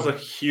Swift was a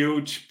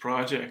huge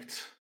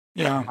project.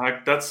 Yeah.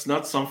 Like that's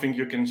not something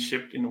you can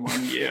ship in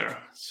 1 year.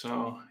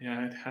 So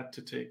it had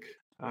to take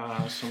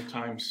some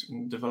time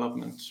in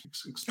development.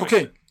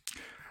 Okay.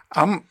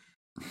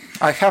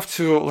 I have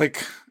to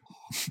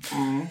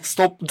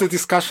stop the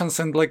discussions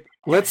and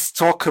let's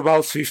talk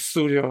about Swift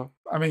Studio.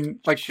 I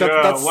mean, that's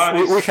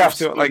we have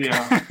to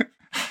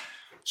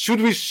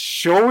should we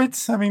show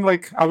it? I mean,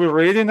 are we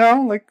ready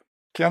now?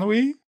 Can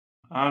we?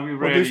 Are we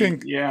ready? What do you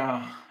think?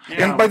 Yeah.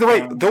 And by the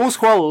way, those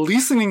who are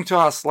listening to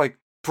us,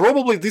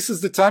 probably this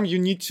is the time you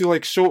need to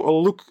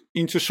look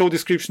into show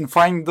description,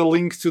 find the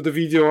link to the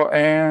video,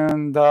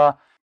 and so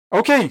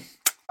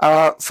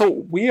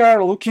we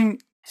are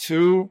looking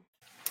to.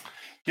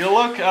 You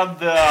look at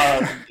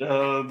the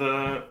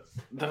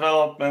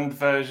development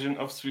version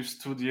of Swift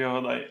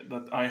Studio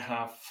that I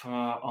have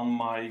on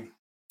my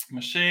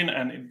machine,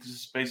 and it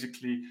is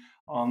basically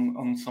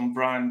on some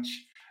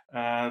branch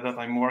that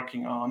I'm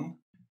working on.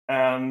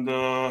 And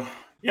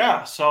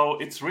so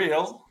it's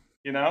real,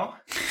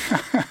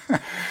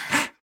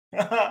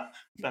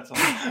 That's all.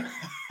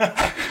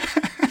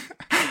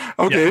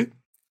 Okay.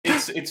 Yeah.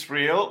 It's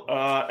real,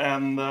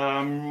 and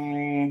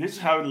this is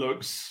how it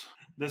looks.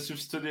 The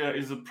Swift Studio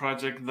is a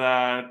project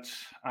that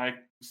I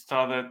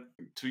started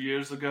 2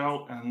 years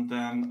ago, and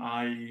then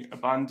I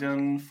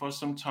abandoned for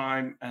some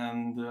time,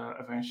 and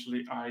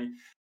eventually I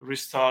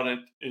restarted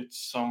it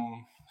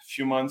some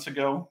few months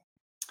ago.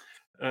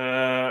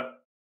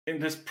 In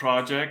this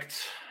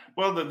project,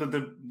 well,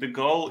 the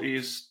goal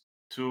is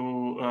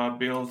to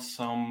build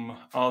some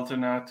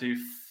alternative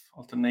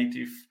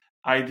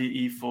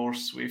IDE for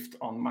Swift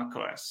on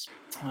macOS.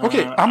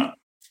 Okay.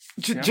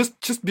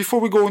 Just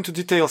before we go into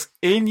details,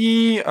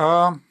 any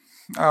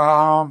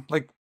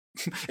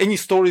any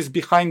stories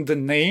behind the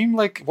name?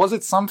 Was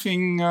it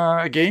something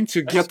again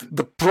to get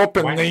the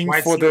proper name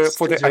for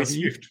the IDE?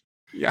 Swift?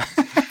 Yeah.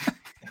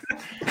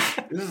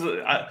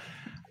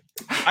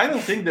 I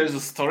don't think there's a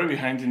story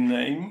behind the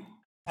name.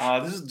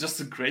 This is just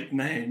a great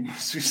name,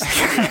 Swift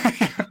Studio,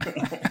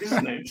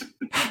 isn't it?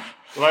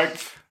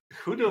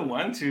 Who don't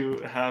want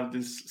to have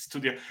this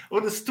studio?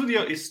 Well, the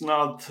studio is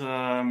not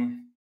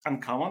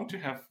uncommon to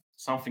have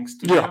something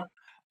studio. Yeah.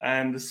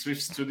 And the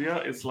Swift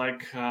Studio is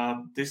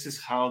this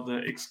is how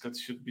the Xcode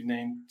should be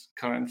named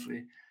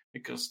currently,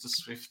 because the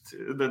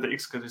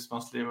Xcode is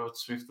mostly about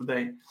Swift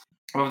today.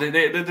 Well,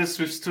 the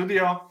Swift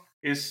Studio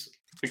is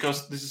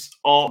because this is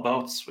all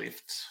about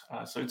Swift.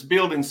 So it's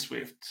built in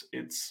Swift.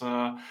 It's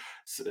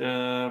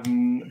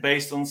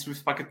based on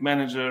Swift Packet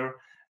Manager,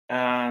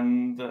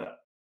 and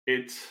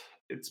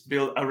it's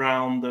built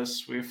around the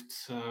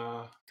Swift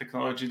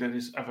technology that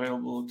is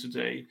available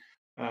today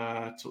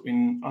to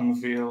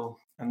unveil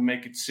and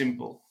make it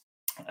simple.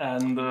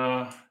 And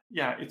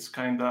it's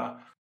kind of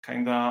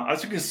kind of,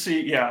 as you can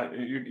see,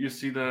 you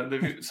see the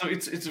view. So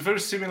it's very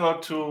similar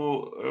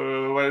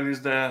to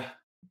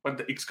what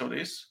the Xcode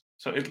is.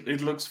 So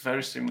it looks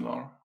very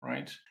similar,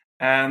 right?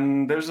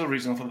 And there's a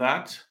reason for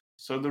that.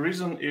 So the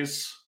reason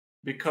is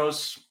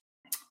because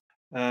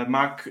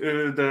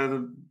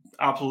the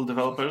Apple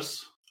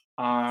developers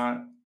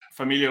are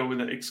familiar with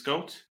the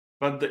Xcode,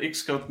 but the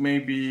Xcode may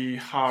be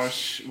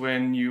harsh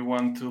when you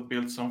want to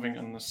build something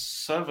on the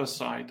server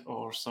side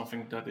or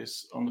something that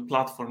is on the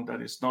platform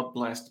that is not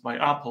blessed by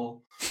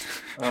Apple.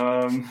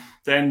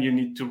 Then you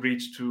need to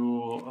reach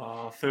to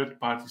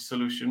third-party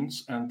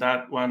solutions, and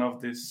that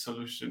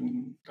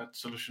solution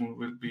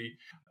will be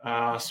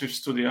Swift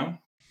Studio.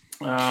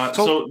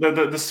 So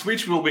the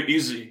switch will be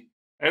easy.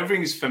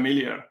 Everything is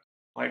familiar,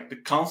 like the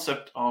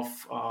concept of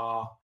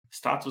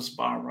status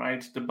bar,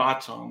 right? The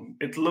button,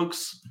 it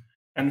looks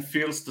and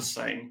feels the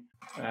same.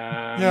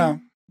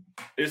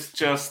 It's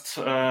just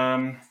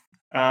so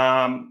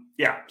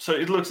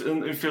it looks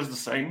and it feels the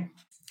same,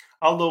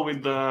 although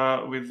with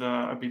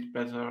a bit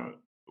better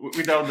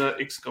without the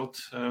Xcode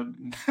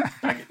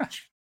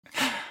package.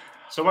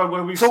 So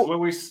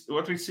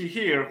what we see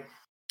here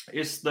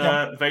is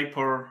the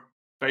Vapor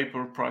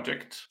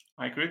project.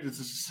 I agree. This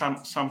is a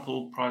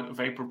sample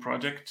Vapor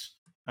project.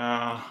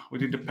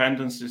 With the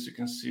dependencies, you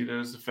can see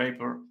there's a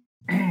Vapor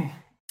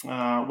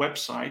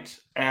website,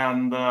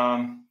 and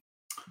I'm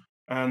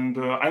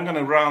going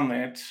to run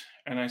it,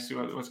 and I see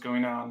what's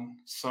going on.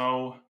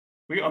 So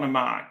we're on a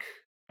Mac,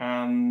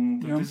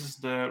 and this is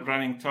the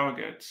running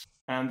target.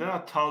 And there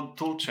are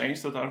tool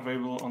chains that are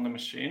available on the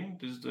machine.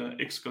 This is the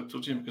Xcode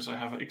toolchain because I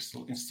have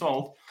Xcode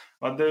installed.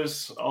 But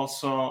there's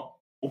also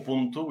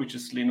Ubuntu, which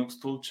is Linux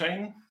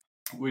toolchain,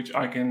 which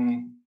I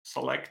can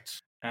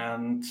select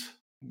and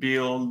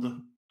build.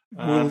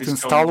 Will it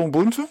install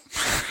Ubuntu?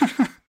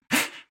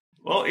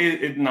 Well,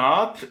 it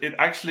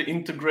actually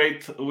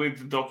integrates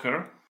with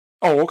Docker.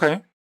 Oh,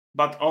 okay.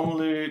 But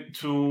only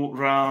to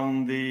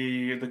run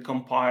the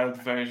compiled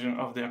version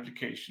of the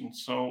application.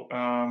 So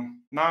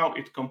now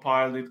it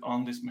compiled it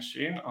on this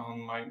machine,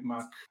 on my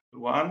Mac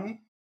 1.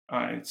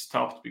 It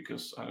stopped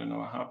because I don't know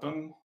what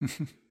happened.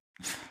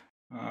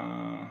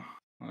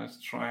 Let's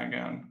try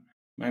again.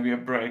 Maybe I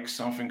break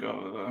something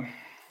over there.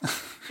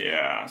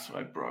 Yeah, so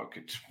I broke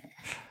it.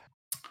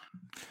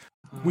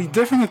 We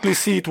definitely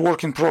see it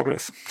work in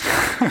progress.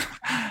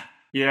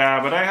 Yeah,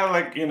 but I have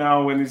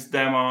when it's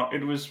demo,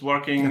 it was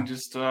working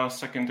just a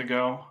second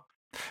ago.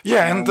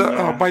 Yeah, and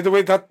by the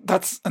way,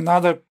 that's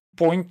another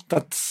point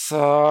that's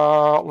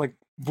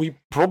we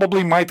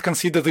probably might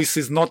consider this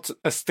is not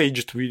a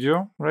staged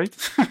video, right?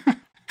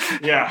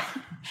 Yeah.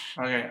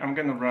 Okay, I'm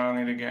gonna run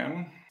it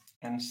again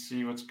and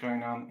see what's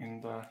going on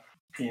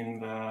in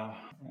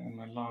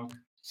my log.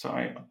 So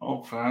I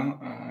open.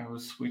 I will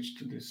switch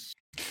to this.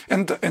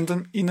 And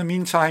in the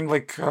meantime,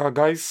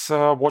 guys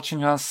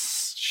watching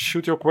us,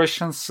 shoot your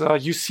questions.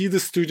 You see the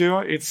studio.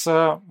 It's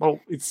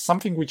it's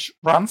something which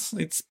runs.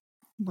 It's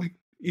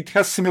it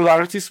has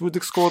similarities with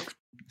Xcode,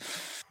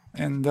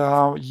 and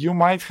you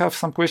might have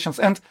some questions.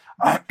 And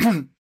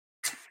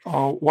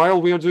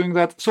while we are doing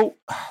that, so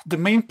the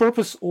main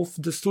purpose of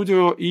the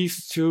studio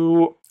is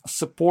to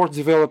support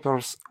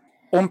developers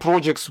on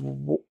projects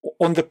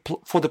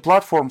for the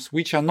platforms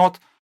which are not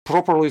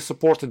properly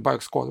supported by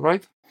Xcode,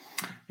 right?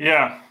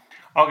 Yeah.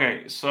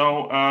 Okay.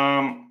 So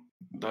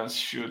that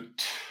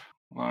should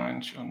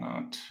launch or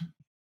not?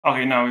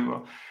 Okay, now it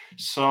will.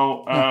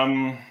 So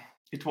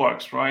it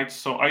works, right?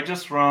 So I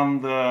just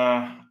run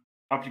the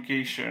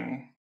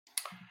application,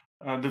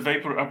 the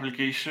Vapor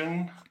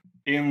application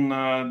in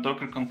a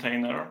Docker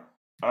container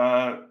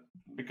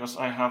because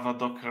I have a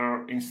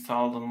Docker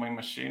installed on my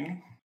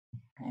machine,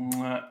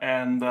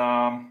 and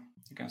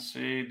you can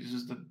see this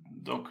is the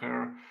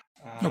Docker.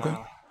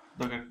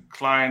 Docker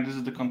client. This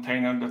is the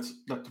container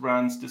that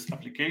runs this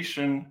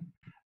application,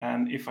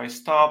 and if I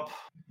stop,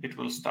 it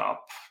will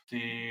stop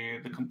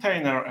the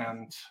container,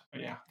 and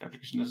the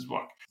application doesn't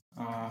work.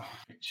 I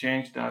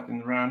change that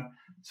and run.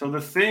 So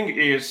the thing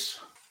is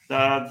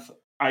that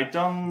I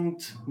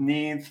don't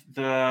need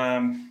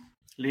the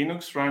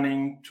Linux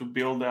running to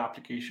build the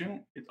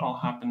application. It all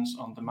happens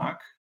on the Mac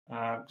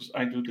because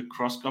I do the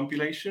cross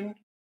compilation,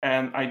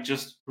 and I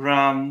just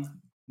run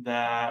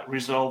the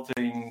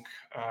resulting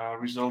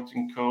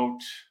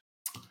code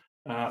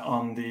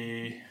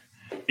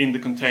in the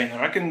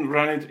container. I can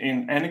run it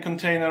in any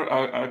container.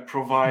 I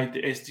provide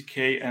the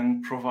SDK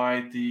and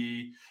provide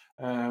the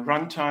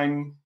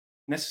runtime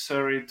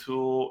necessary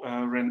to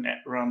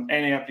run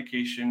any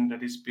application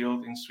that is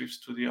built in Swift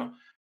Studio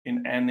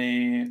in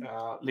any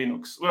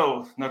Linux.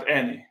 Well, not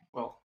any.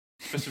 Well,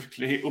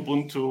 specifically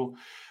Ubuntu.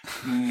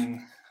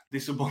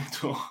 This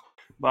Ubuntu.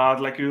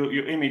 But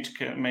your image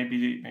may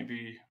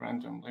be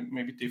random,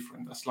 maybe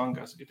different, as long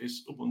as it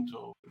is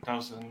Ubuntu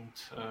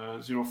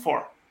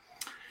 2004.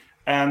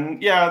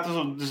 And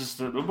so this is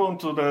the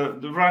Ubuntu,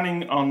 the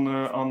running on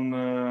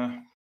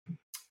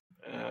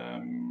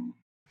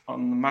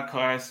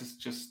macOS is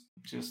just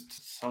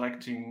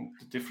selecting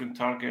the different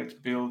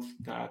target, build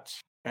that,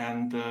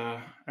 and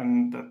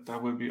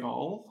that will be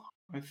all.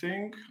 I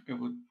think it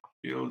would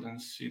build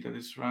and see that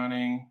it's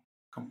running,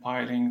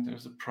 compiling.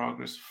 There's the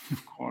progress,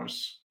 of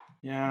course.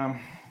 Yeah,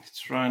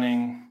 it's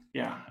running.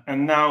 Yeah,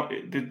 and now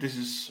this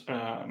is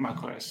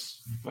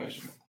macOS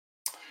version.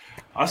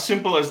 As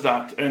simple as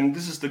that. And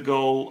this is the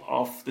goal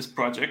of this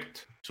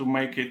project, to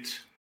make it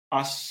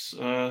as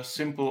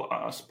simple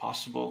as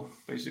possible,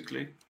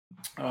 basically,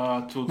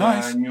 to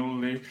Nice. the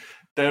newly.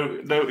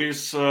 There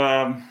is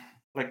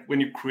like when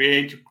you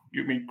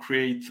may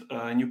create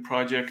a new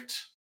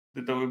project.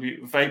 That there will be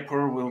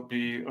Vapor will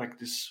be like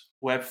this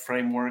web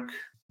framework.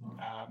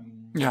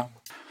 Yeah.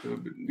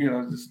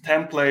 This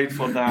template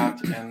for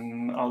that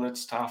and all that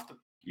stuff that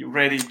you're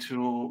ready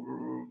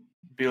to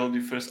build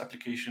your first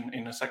application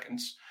in a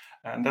seconds,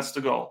 and that's the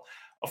goal.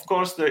 Of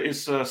course, there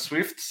is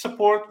Swift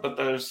support, but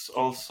there's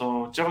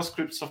also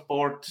JavaScript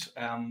support,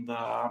 and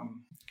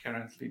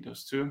currently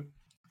those two.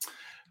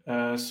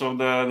 So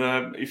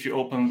the if you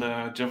open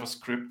the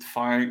JavaScript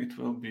file, it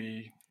will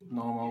be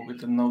normal with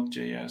the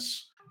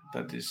Node.js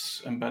that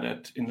is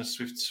embedded in the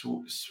Swift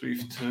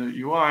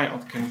UI, or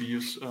can be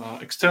used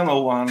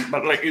external one.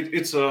 But like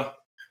it's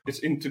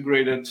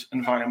integrated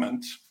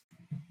environment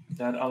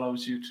that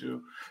allows you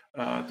to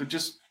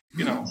just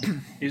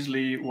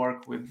easily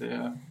work with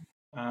the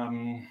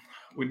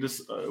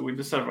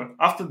server.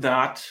 After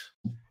that,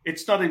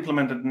 it's not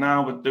implemented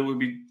now, but there will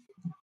be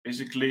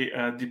basically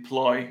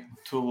deploy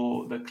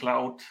to the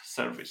cloud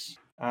service.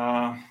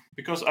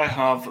 Because I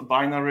have a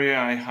binary,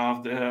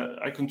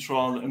 I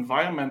control the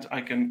environment, I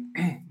can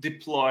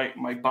deploy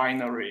my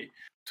binary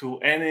to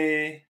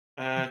any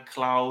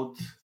cloud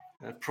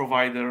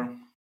provider.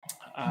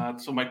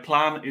 So my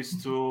plan is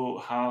to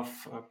have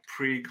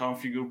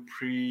pre-configured,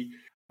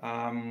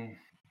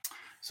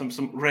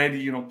 some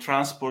ready,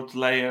 transport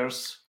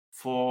layers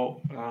for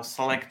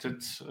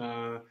selected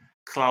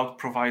cloud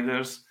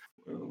providers,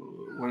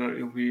 whether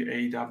it will be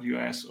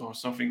AWS or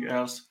something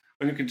else,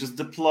 when you can just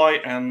deploy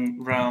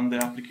and run the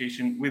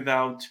application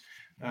without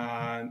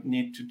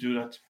need to do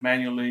that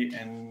manually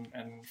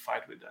and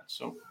fight with that.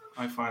 So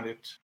I find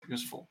it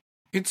useful.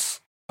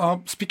 It's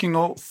speaking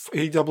of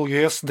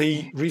AWS,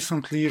 they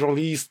recently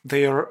released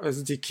their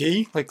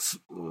SDK, like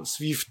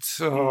Swift,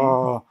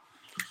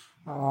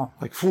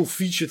 like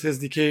full-featured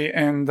SDK,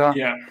 and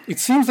it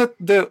seems that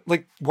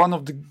one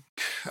of the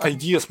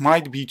ideas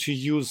might be to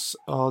use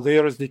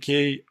their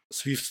SDK,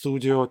 Swift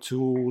Studio,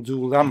 to do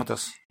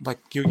Lambdas. Like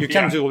you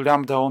can do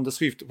Lambda on the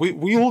Swift.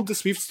 Will the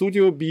Swift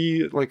Studio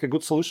be like a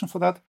good solution for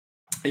that?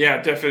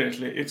 Yeah,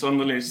 definitely. It's on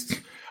the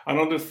list.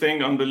 Another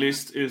thing on the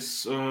list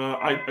is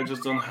I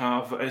just don't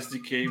have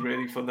SDK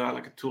ready for that,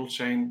 like a tool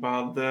chain,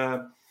 but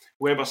the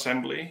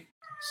WebAssembly.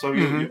 So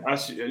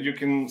you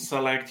can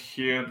select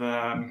here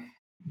the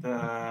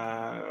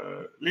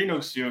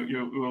Linux,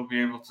 you will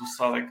be able to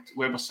select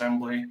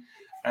WebAssembly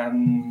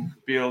and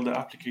build the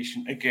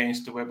application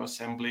against the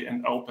WebAssembly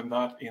and open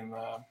that in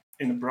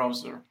the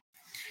browser.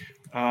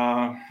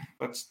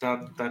 That's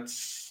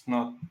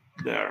not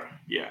there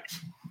yet.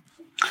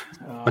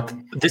 But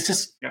this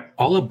is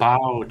all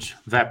about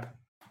web.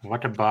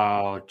 What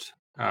about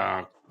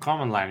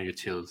command line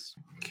utils?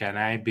 Can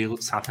I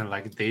build something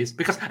like this?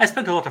 Because I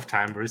spent a lot of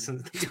time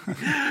recently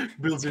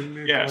building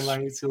command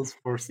line utils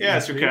for Swift.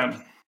 Yes, you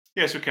can.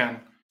 Yes, you can.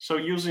 So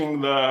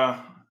using the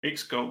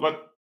Xcode,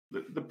 but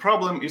the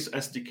problem is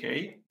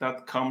SDK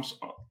that comes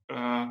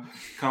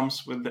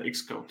with the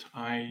Xcode.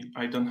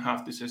 I don't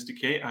have this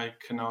SDK. I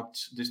cannot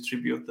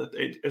distribute that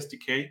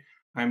SDK.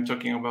 I'm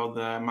talking about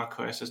the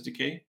macOS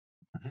SDK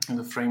and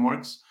the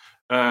frameworks.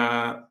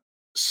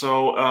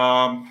 So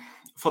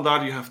for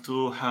that, you have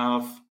to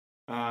have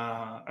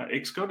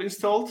Xcode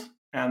installed,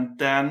 and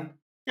then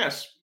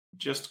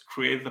just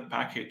create the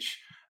package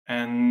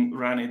and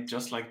run it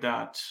just like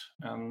that,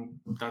 and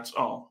that's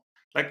all.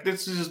 Like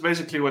this is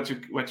basically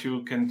what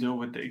you can do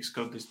with the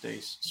Xcode these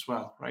days as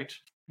well, right?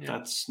 Yeah.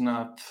 That's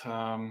not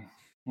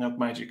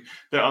magic.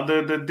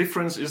 The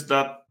difference is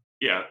that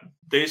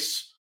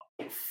this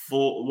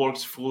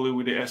works fully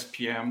with the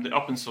SPM, the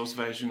open source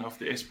version of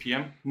the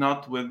SPM,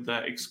 not with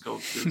the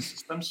Xcode build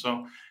system.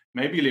 So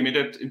maybe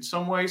limited in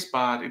some ways,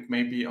 but it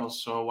may be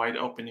also wide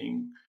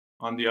opening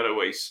on the other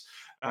ways.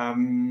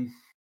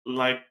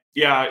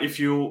 If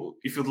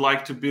you'd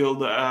like to build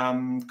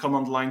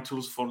command line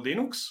tools for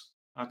Linux,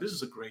 this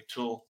is a great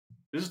tool.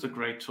 This is the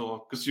great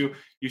tool because you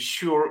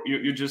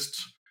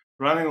just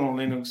running on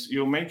Linux.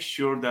 You make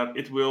sure that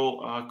it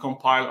will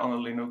compile on a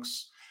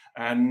Linux,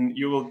 and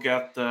you will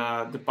get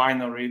the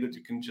binary that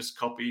you can just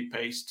copy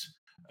paste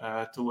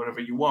to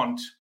wherever you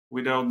want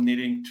without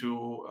needing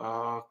to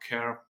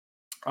care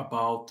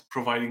about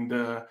providing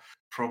the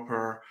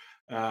proper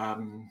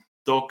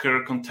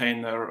Docker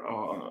container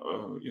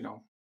or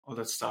all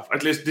that stuff.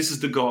 At least this is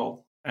the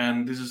goal,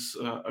 and this is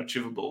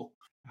achievable.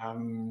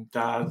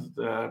 That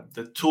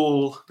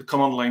the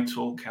command line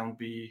tool can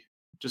be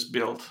just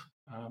built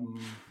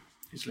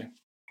easily.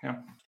 Yeah.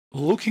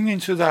 Looking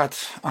into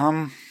that,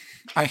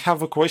 I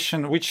have a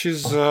question, which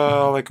is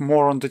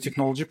more on the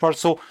technology part.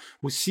 So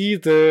we see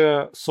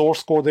the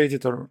source code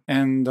editor,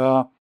 and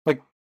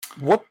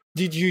what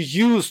did you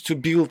use to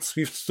build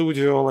Swift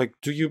Studio? Like,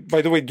 do you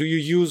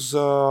use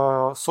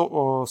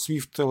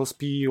Swift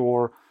LSP,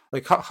 or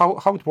like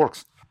how it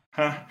works?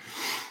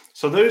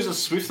 So there is a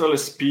Swift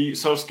LSP,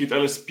 SourceKit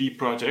LSP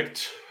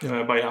project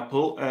by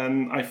Apple,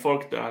 and I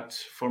forked that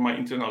for my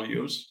internal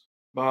use.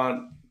 But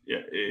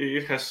yeah,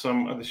 it has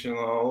some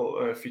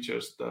additional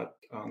features that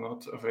are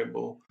not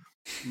available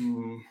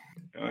in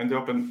the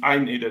open. I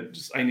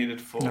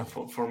needed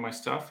for my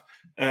stuff.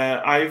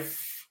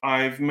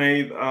 I've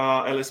made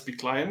a LSP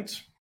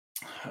client,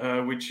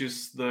 which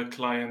is the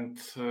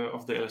client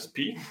of the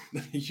LSP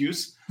that I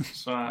use.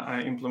 So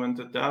I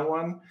implemented that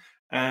one,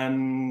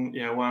 and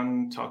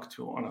one talked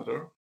to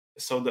another.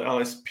 So the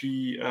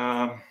LSP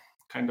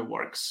kind of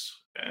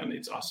works, and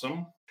it's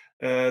awesome.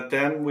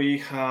 Then we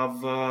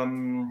have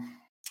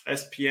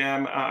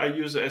SPM. I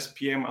use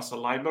SPM as a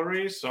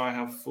library, so I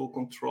have full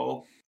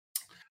control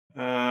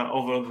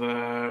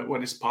over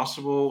what is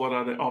possible, what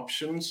are the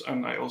options,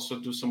 and I also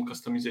do some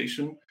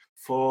customization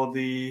for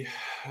the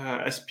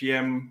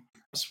SPM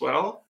as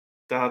well.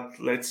 That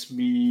lets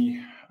me,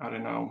 I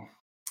don't know,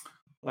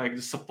 like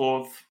the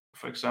support,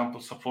 for example,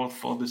 support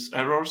for these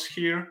errors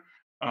here.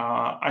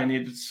 I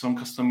needed some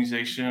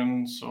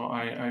customization, so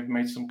I've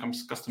made some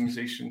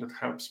customization that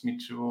helps me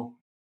to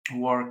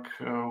work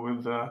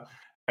with the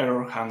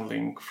error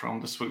handling from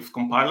the Swift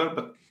compiler,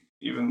 but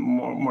even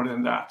more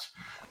than that,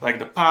 like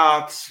the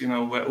paths,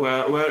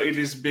 where it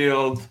is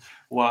built,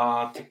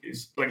 what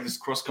is like this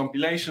cross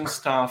compilation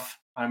stuff.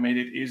 I made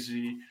it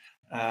easy,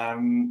 so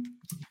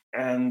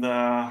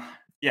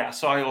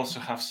I also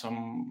have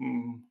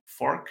some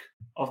fork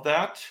of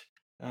that,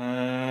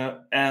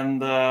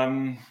 and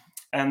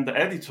the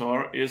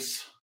editor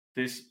is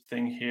this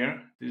thing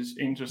here. This is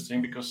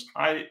interesting because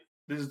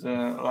this is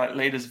the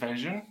latest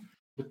version.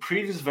 The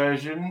previous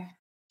version,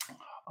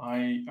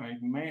 I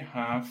may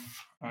have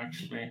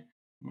actually,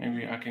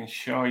 maybe I can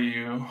show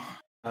you,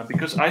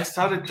 because I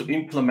started to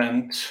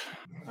implement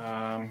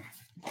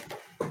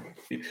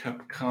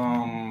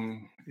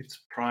GitHub.com. It's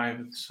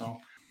private, so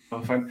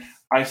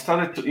I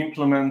started to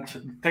implement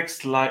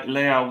text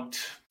layout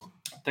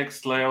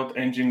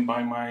engine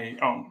by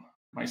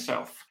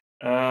myself,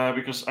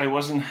 because I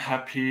wasn't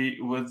happy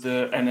with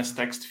the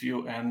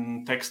NSTextView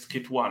and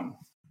TextKit 1.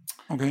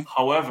 Okay.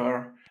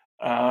 However,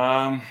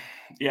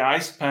 I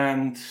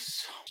spent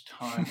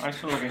time. I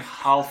spent like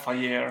half a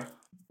year,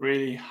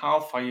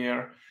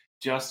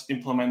 just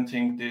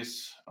implementing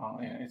this. Oh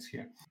yeah, it's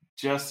here.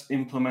 Just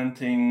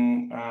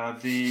implementing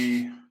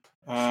the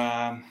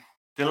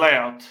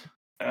layout.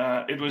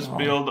 It was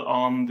built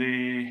on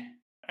the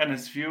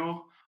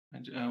NSView.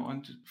 I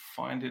want to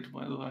find it.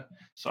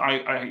 So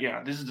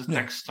this is the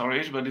text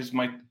storage, but it's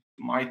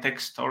my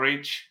text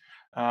storage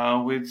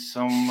with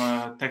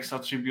some text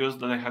attributes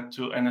that I had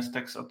to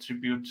NSText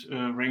attribute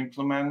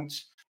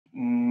reimplement.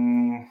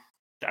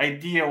 The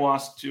idea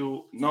was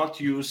to not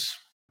use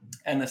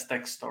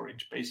NSText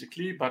storage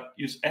basically, but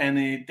use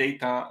any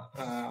data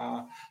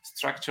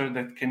structure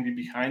that can be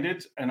behind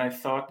it. And I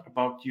thought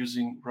about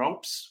using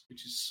ropes,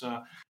 which is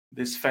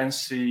this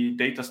fancy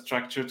data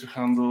structure to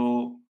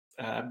handle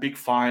big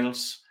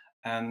files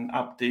and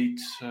update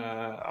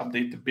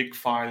the big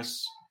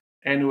files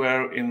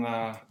anywhere in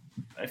an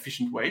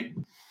efficient way.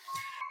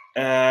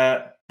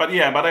 But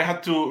I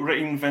had to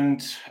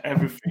reinvent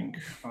everything.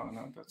 Oh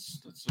no,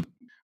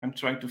 I'm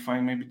trying to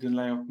find, maybe the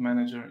layout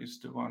manager is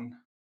the one.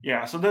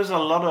 Yeah, so there's a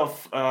lot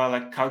of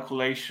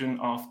calculation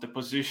of the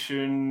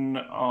position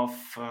of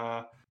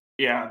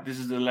this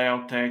is the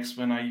layout text.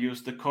 When I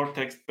use the core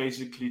text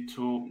basically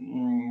to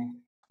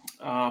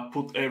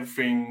put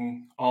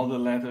everything, all the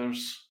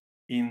letters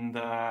in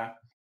the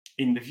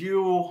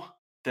view,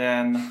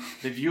 then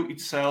the view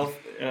itself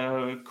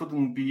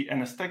couldn't be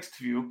NSText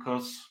view,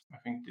 because I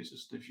think this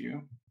is the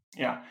view.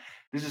 Yeah,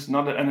 this is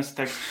not the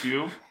NSText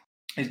view.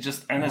 It's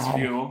just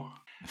NSView.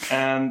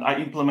 And I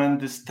implement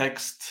this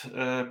text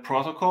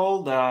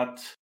protocol that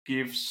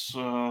gives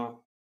the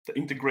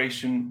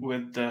integration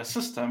with the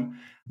system.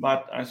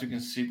 But as you can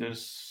see,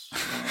 there's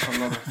a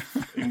lot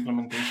of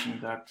implementation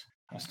that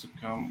has to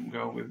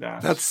go with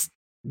that. That's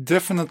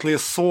definitely a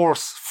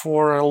source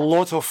for a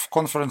lot of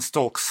conference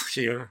talks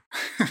here.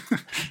 I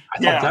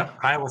thought that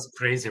I was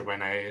crazy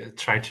when I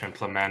tried to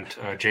implement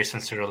JSON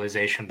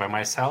serialization by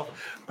myself,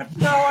 but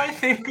now I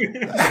think...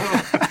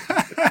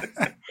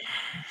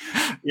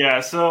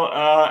 Yeah, so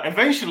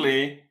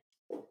eventually,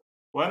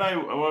 when I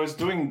was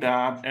doing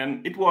that,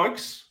 and it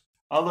works,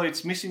 although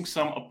it's missing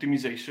some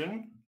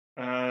optimization,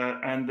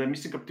 and the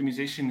missing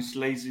optimization is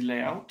lazy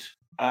layout,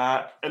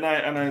 and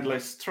I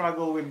like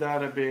struggle with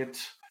that a bit.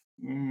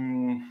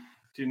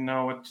 Didn't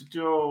know what to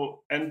do,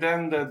 and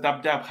then the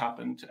DubDub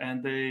happened,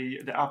 and the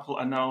Apple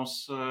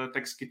announced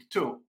TextKit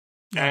 2.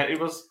 It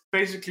was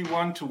basically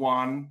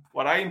one-to-one.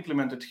 What I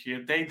implemented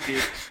here, they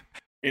did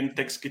in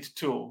TextKit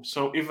 2.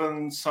 So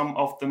even some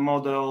of the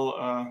model,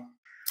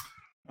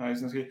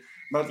 it's not here,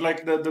 but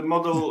like the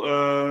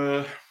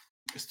model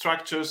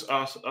structures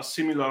are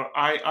similar.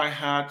 I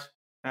had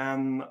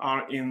and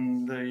are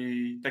in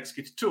the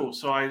TextKit 2.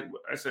 So I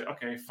said,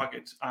 okay, fuck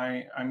it.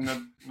 I'm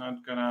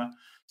not gonna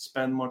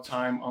spend more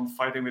time on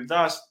fighting with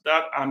Dust,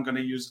 that I'm going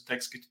to use the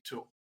TextKit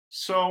 2.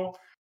 So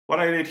what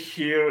I did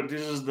here,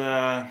 this is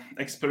the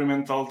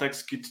experimental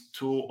TextKit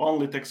 2,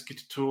 only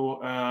TextKit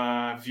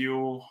 2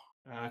 view,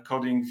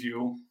 coding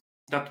view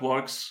that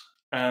works.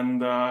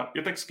 And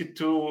your TextKit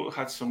 2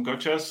 had some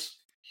gotchas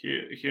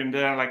here and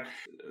there, like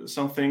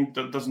something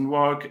that doesn't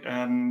work.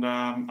 And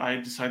I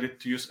decided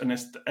to use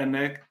NS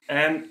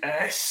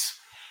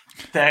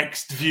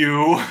text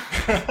view.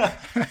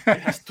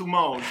 It has 2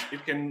 modes.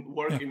 It can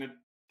work in a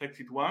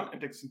TextKit 1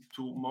 and TextKit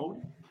 2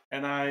 mode.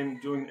 And I'm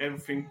doing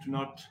everything to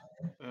not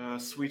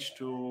switch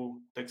to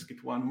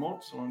TextKit 1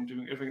 mode. So I'm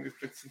doing everything with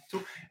TextKit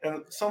 2.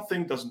 And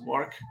something doesn't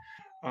work.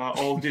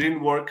 Or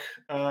didn't work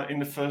in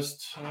the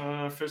first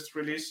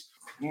release.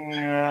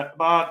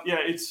 But yeah,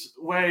 it's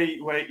way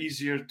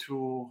easier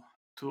to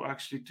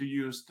actually to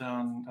use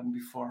than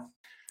before.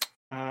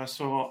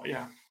 So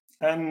yeah.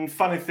 And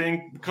funny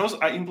thing, because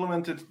I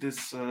implemented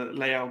this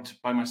layout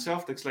by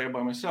myself, text layout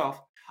by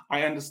myself,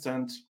 I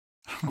understand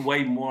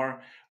way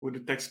more with the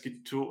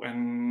TextKit 2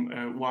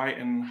 and why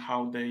and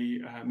how they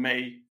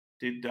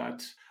did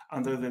that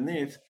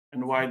underneath,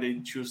 and why they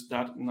choose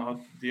that,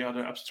 not the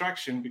other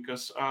abstraction,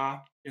 because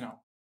I've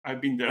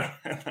been there.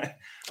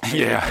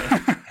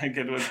 I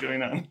get what's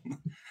going on.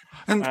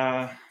 And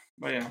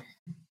but yeah.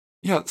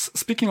 Yeah,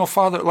 speaking of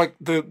other, like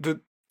the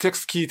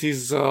TextKit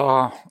is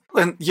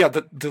and yeah,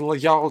 the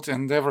layout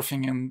and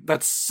everything, and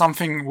that's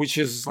something which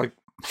is like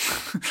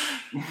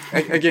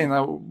again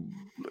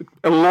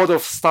a lot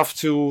of stuff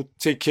to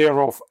take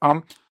care of.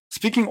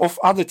 Speaking of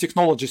other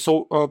technology,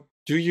 so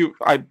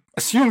I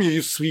assume you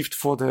use Swift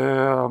for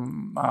the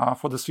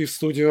Swift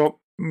Studio,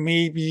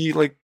 maybe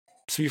like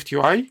Swift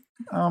UI?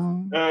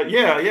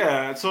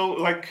 Yeah. So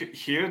like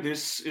here,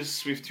 this is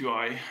Swift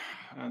UI.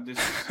 This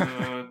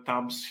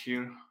tabs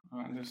here.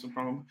 There's a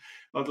problem,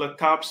 but the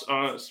tabs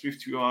are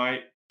Swift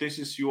UI. This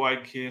is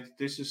UIKit.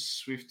 This is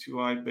Swift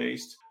UI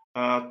based.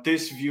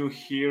 This view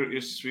here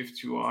is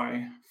Swift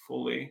UI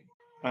fully.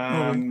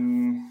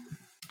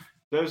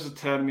 There's a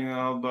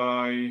terminal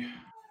by.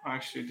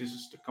 Actually, this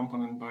is the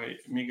component by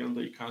Miguel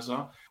de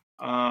Icaza.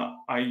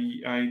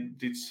 I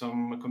did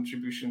some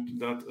contribution to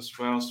that as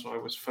well, so I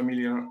was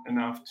familiar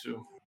enough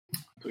to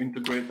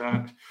integrate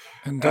that.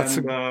 And that's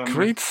a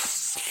great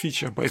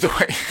feature, by the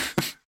way.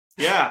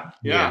 Yeah.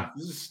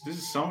 This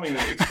is something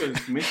that Xcode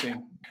is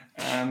missing,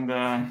 and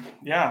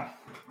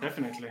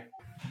definitely.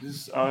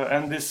 This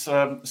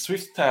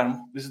Swift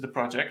term. This is the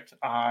project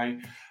I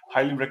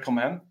highly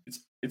recommend.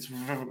 It's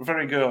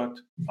very good.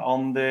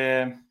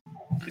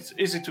 It's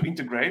easy to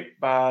integrate,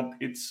 but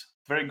it's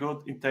very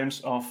good in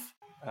terms of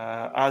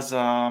as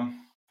a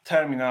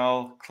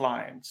terminal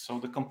client. So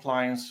the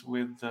compliance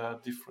with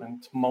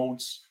different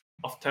modes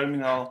of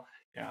terminal.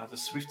 Yeah, the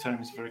Swift term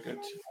is very good.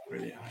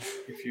 Really,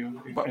 if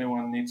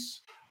anyone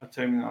needs a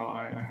terminal,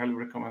 I highly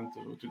recommend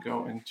to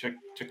go and check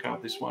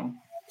out this one.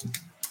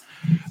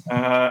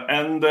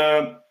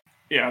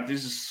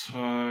 This is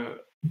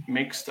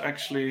mixed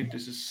actually.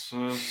 This is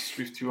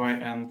Swift UI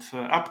and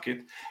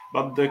AppKit,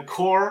 but the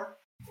core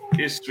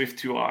is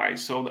Swift UI.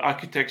 So the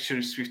architecture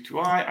is Swift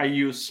UI. I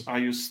use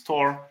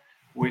Store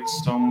with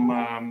some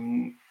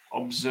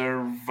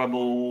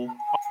observable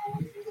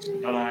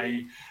that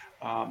I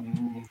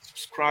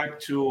subscribe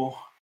to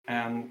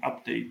and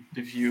update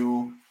the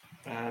view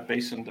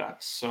based on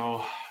that.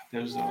 So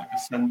there's a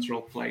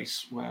central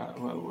place where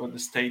the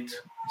state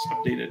is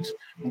updated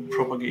and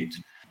propagate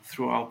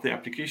throughout the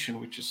application,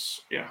 which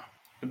is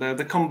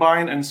the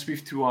Combine and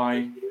Swift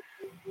UI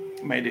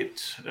made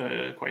it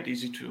quite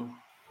easy to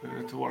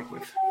work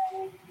with.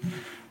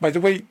 By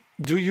the way,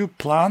 do you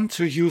plan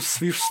to use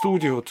Swift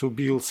Studio to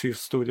build Swift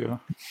Studio?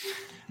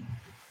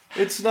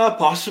 It's not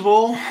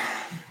possible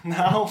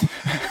now.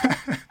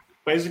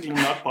 Basically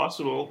not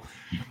possible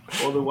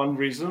for the one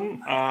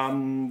reason.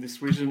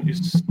 This reason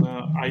is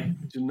I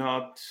do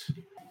not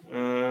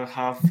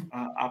have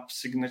app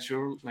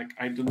signature. Like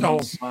I do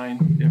not sign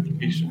the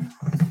application,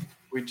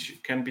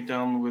 which can be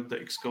done with the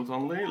Xcode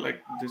only,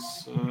 like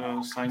this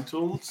sign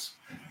tools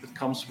that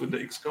comes with the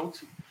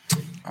Xcode.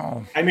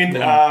 I mean,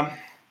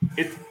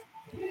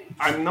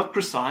 I'm not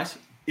precise.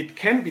 It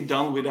can be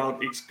done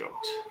without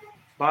Xcode,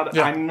 but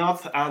I'm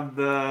not at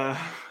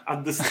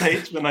the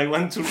stage when I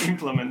want to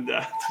implement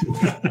that.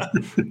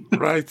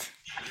 Right.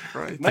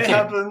 May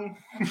happen,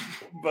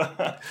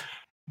 but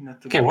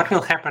not okay. What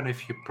will happen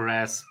if you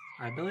press,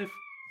 I believe,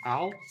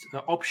 Alt,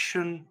 the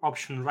option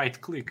right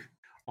click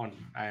on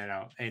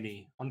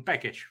on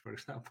package, for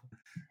example?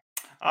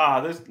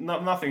 There's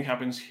nothing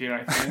happens here,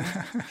 I think.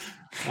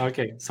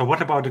 Okay, so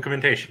what about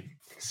documentation?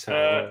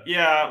 So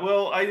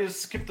well, I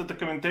just skipped the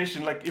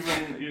documentation. Like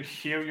even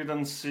here, you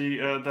don't see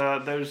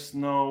there's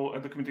no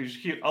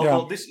documentation here.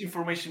 Although this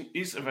information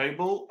is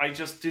available, I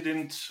just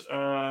didn't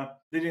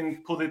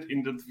put it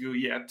in the view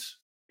yet.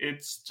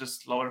 It's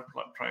just lower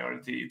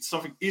priority. It's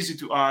something easy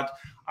to add.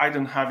 I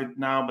don't have it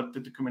now, but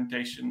the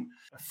documentation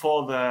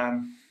for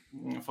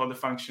the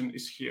function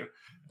is here.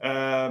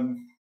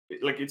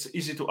 Like it's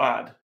easy to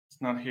add.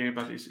 It's not here,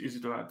 but it's easy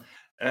to add.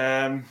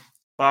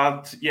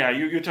 But yeah,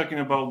 you're talking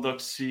about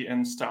Doxy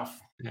and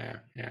stuff. Yeah.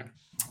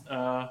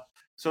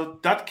 So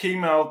that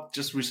came out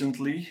just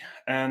recently,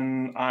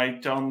 and I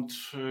don't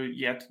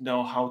yet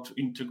know how to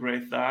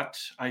integrate that.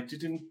 I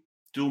didn't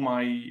do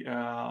my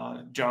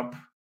job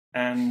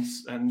and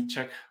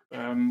check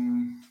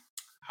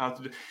how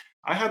to do.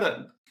 I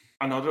had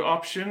another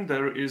option.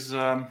 There's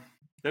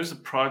a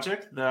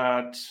project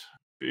that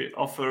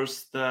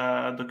offers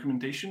the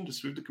documentation, the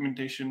Swift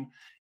documentation,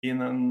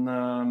 in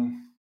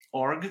an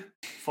org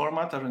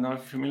format. I don't know if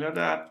you're familiar with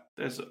that.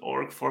 There's an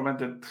org format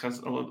that has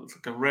a lot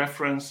of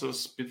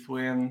references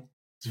between.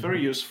 It's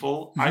very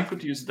useful. I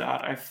could use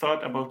that. I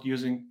thought about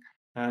using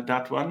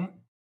that one.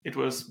 It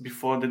was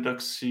before the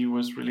Doxy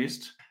was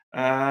released.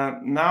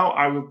 Now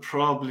I will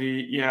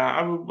probably,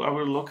 I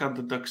will look at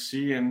the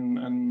Doxy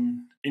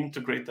and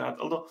integrate that.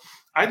 Although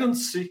I don't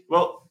see,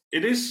 well,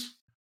 it is.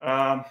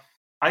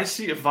 I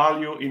see a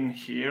value in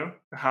here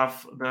to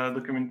have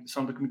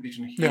some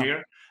documentation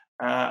here,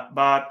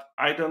 but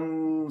I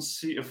don't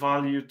see a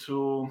value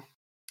to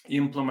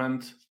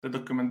implement the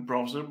document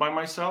browser by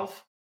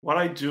myself. What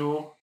I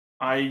do,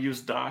 I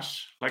use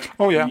Dash. I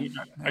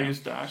use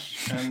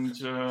Dash, and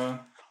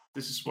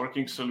this is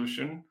working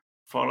solution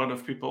for a lot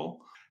of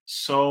people.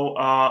 So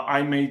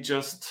I may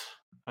just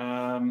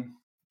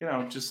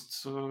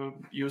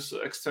use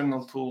an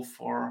external tool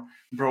for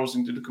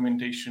browsing the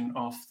documentation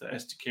of the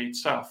SDK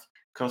itself,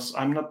 because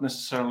I'm not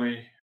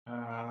necessarily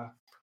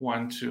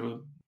want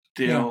to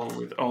deal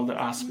with all the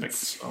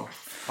aspects of.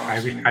 I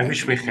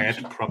wish we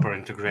had proper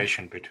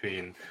integration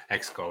between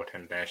Xcode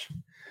and Dash.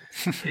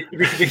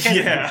 We had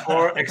it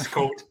before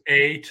Xcode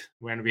 8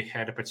 when we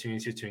had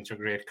opportunity to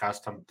integrate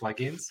custom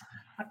plugins.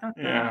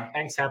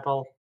 Thanks,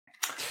 Apple.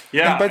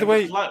 Yeah, and by the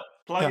way,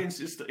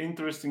 plugins is the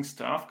interesting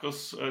stuff,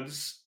 because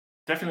this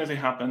definitely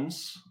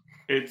happens.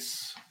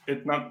 It's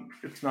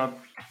not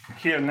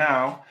here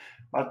now,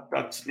 but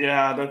that's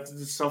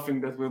something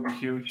that will be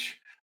huge.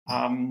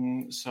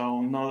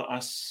 So not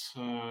as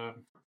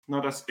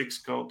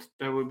Xcode.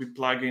 There will be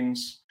plugins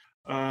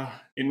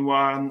in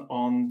one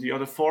on the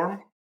other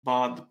form,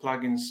 but the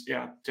plugins,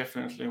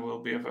 definitely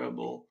will be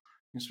available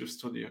in Swift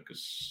Studio,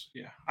 because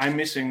I'm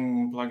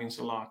missing plugins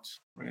a lot,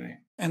 really.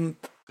 And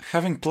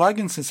having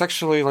plugins is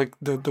actually like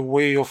the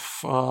way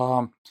of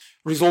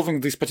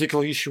resolving this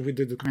particular issue with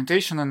the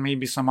documentation and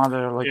maybe some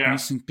other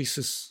missing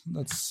pieces.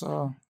 That's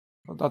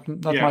that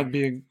might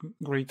be a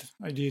great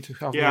idea to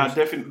have. Yeah,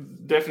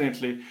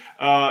 definitely.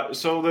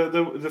 So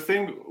the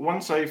thing,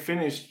 once I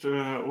finished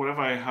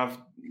whatever I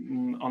have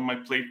on my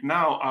plate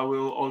now, I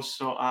will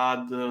also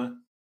add the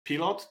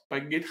Pilot by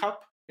GitHub.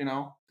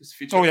 This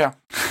feature. Oh yeah.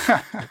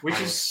 which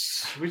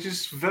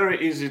is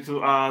very easy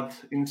to add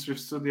in Swift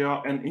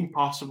Studio and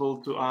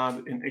impossible to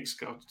add in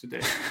Xcode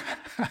today.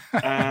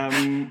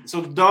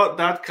 So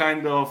that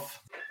kind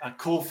of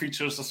cool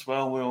features as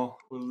well will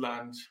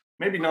land.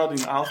 Maybe not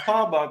in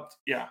alpha, but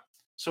yeah.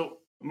 So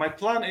my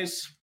plan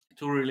is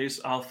to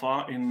release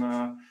alpha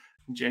in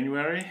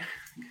January.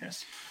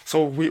 Yes.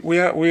 So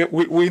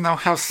we now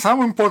have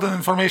some important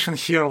information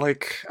here,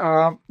 like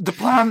the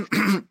plan.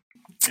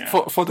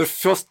 For the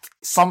first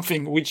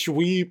something which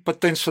we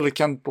potentially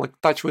can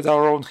touch with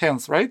our own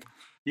hands, right?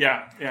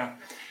 Yeah.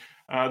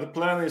 The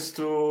plan is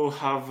to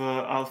have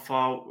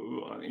alpha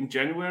in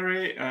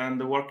January, and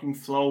the working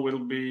flow will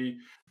be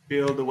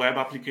build a web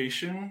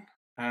application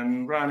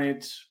and run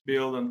it,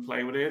 build and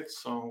play with it.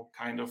 So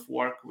kind of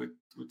work with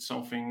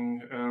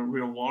something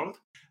real world,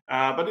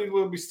 but it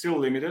will be still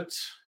limited.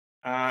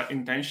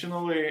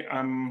 Intentionally,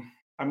 I'm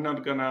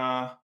not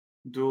gonna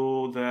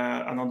do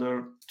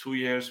another 2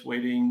 years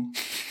waiting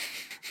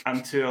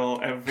until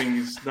everything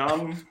is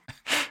done.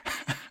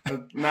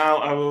 But now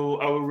I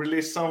will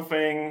release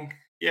something.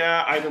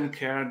 Yeah, I don't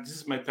care. This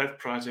is my pet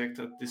project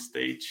at this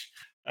stage.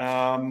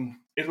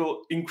 It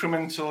will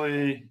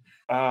incrementally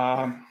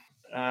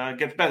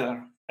get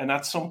better, and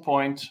at some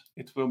point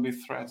it will be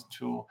thread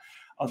to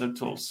other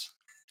tools.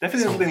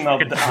 Definitely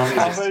not the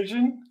alpha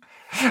version.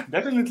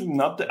 Definitely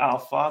not the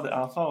alpha. The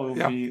alpha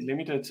will be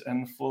limited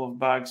and full of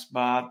bugs,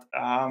 but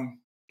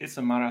it's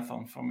a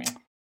marathon for me.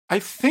 I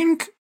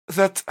think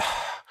that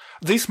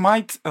this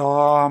might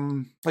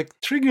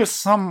trigger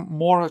some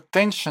more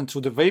attention to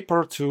the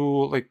Vapor,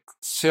 to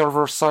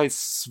server-side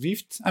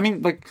Swift. I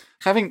mean,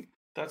 having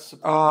that's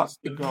a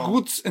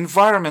good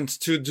environment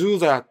to do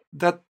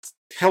that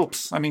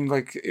helps. I mean,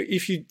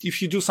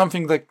 if you do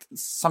something like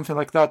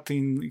that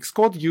in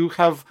Xcode, you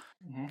have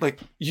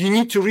you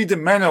need to read the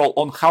manual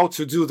on how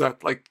to do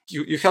that.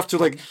 You have to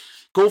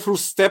go through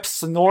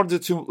steps in order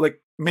to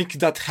make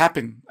that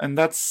happen, and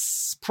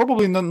that's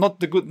probably not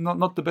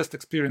the best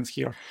experience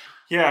here.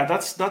 Yeah,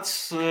 that's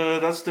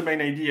the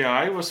main idea.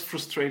 I was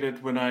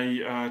frustrated when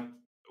I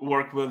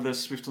worked with the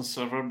Swift on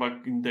server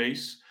back in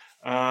days.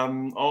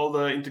 All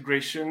the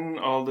integration,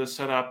 all the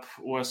setup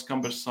was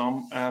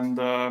cumbersome, and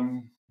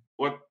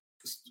what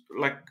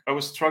I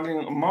was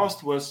struggling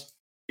most was,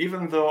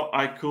 even though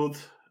I could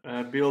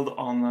build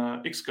on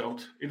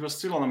Xcode, it was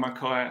still on a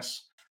Mac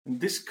OS, and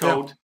this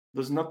code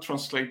does not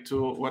translate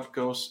to what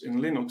goes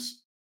in Linux.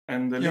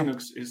 and the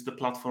Linux is the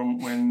platform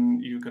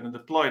when you're going to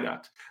deploy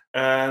that.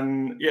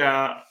 And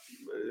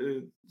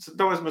so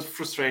that was my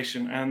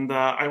frustration, and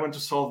I want to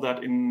solve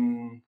that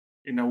in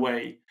a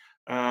way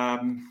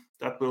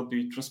that will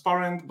be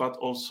transparent but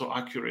also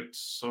accurate.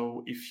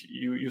 So if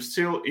you're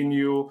still in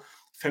your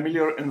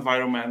familiar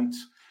environment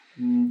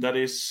that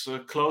is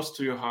close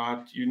to your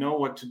heart, you know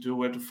what to do,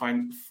 where to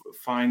find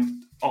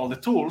all the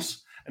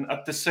tools, and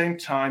at the same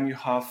time you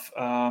have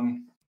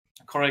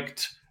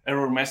correct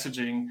error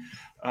messaging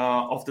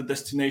of the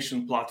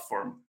destination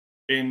platform,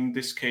 in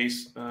this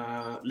case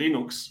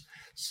Linux.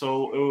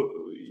 So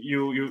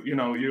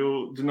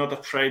you do not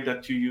afraid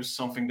that you use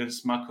something that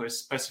is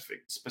macOS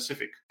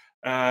specific,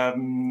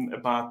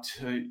 but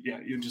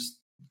you just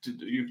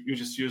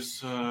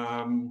use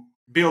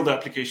build the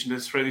application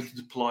that's ready to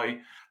deploy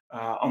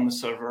on the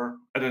server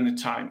at any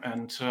time,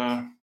 and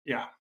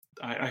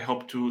I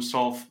hope to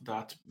solve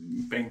that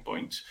pain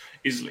point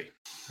easily.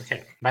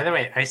 Okay. By the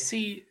way, I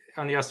see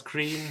on your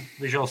screen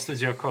Visual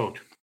Studio Code.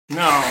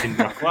 No,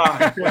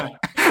 wow,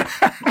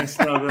 it's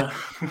not.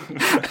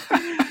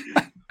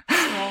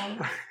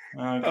 Okay.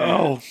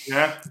 Oh,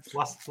 yeah.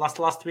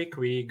 Last week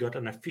we got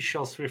an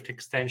official Swift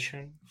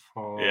extension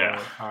for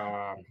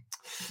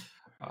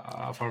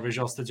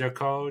Visual Studio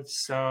Code.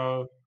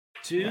 So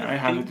I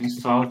have it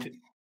installed.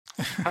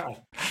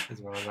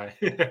 As well as I.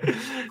 So do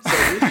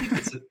you think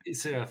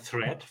it's a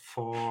threat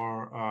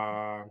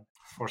for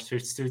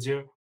Swift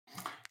Studio?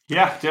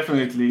 Yeah,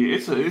 definitely.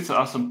 It's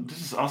awesome. This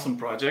is awesome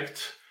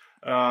project.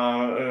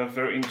 A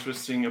very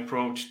interesting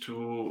approach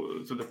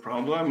to the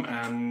problem,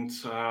 and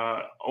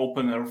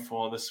opener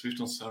for the Swift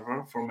on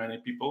server for many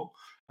people.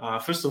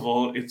 First of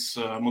all, it's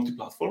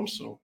multi-platform,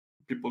 so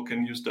people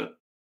can use that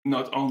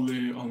not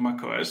only on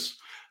macOS.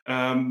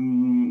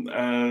 Then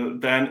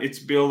it's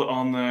built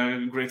on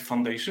a great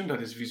foundation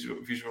that is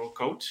Visual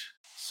Code.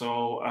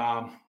 So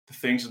the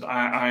things that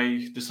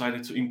I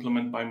decided to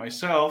implement by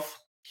myself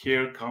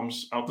here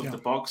comes out of the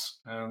box,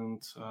 and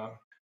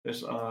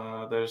there's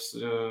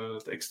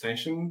the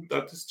extension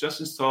that is just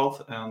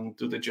installed and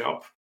do the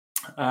job.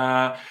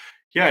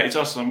 It's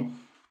awesome.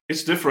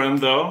 It's different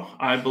though,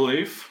 I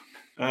believe.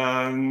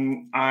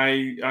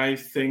 I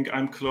think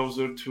I'm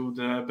closer to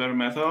the bare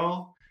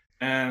metal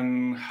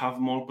and have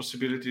more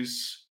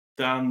possibilities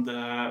than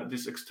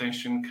this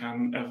extension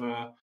can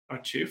ever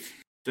achieve.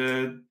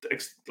 The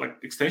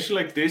extension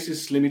like this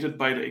is limited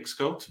by the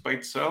Xcode by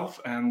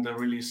itself and the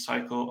release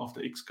cycle of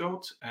the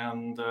Xcode,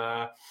 and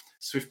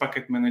Swift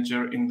Package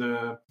Manager in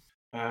the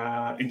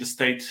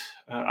state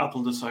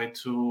Apple decide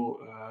to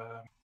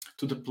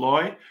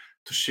deploy,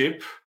 to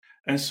ship,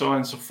 and so on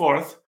and so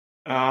forth.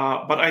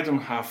 But I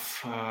don't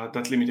have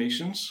that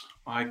limitations.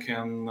 I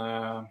can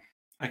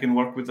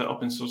work with the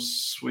open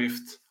source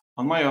Swift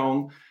on my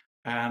own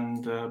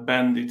and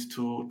bend it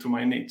to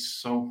my needs.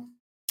 So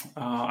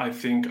I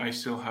think I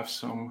still have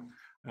some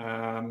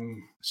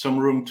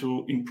room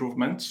to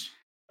improvements.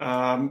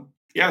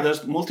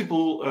 There's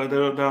multiple.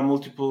 There are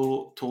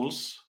multiple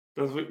tools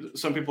that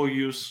some people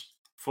use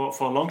for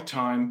a long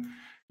time.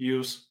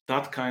 Use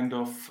that kind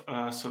of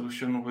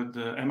solution with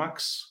the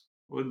Emacs,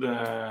 with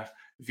the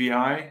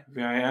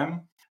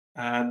VIM,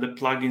 the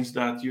plugins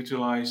that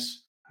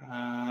utilize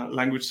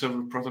language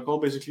server protocol,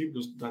 basically,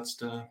 because that's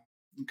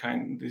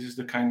this is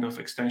the kind of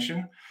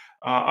extension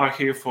are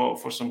here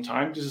for some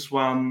time. This is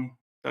one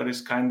that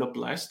is kind of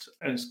blessed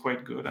and it's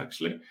quite good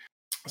actually.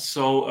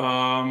 So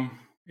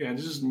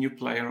this is a new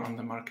player on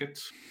the market.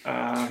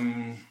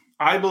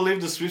 I believe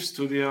the Swift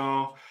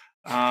Studio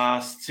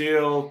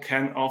still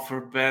can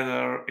offer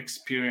better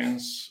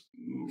experience,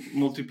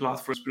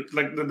 multi-platform,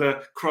 like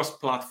the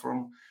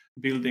cross-platform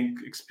building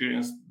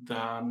experience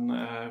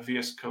than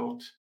VS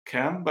Code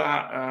can.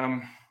 But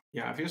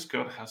VS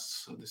Code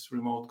has this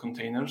remote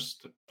containers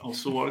that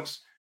also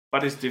works,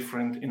 but it's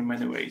different in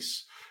many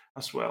ways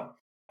as well.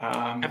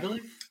 I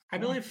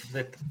believe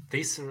that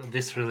this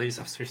release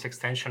of Swift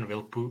extension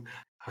will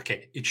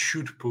it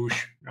should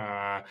push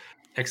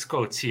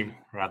Xcode team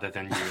rather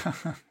than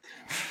you.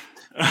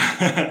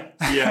 I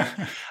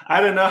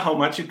don't know how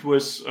much it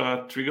was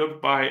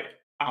triggered by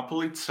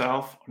Apple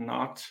itself or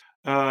not.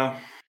 I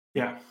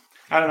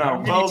don't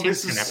know. Well,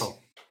 this is Apple,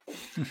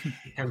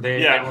 and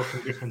they work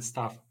on different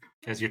stuff,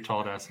 as you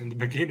told us in the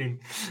beginning.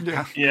 The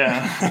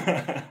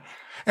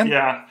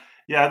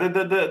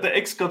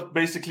Xcode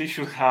basically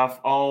should have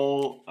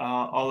all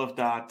of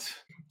that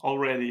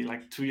already,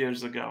 like 2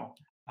 years ago.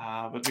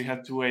 But we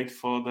had to wait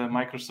for the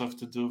Microsoft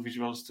to do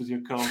Visual Studio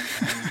Code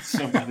and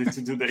somebody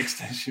to do the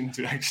extension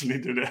to actually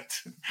do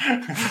that.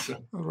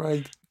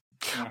 Right.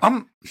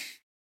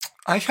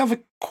 I have a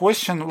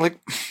question. Like,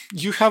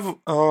 you have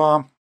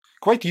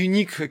quite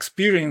unique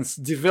experience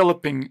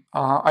developing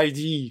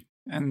IDE,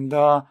 and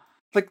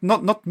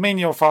not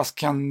many of us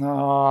can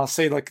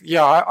say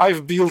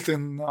I've built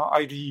an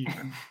IDE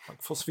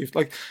for Swift,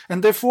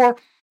 and therefore.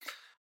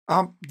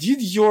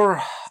 Did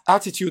your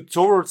attitude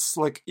towards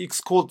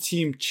Xcode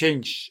team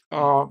change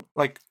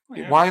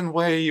one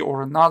way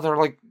or another?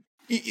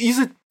 Is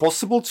it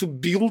possible to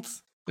build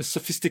a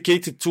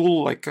sophisticated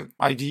tool like an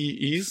IDE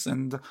is,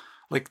 and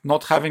like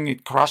not having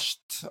it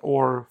crashed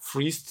or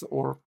freezed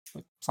or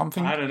like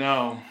something? I don't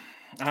know.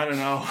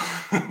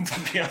 To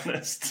be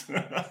honest.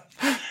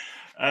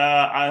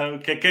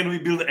 Can we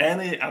build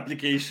any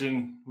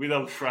application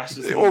without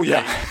crashes? Oh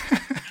yeah.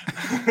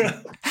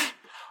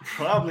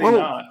 Probably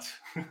not.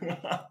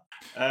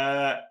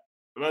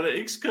 But the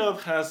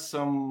Xcode has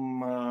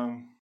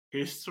some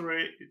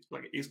history. It's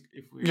like if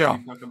we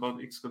talk about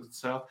Xcode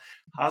itself,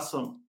 has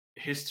some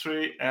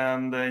history,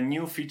 and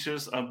new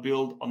features are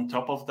built on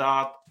top of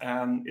that,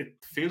 and it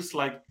feels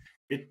like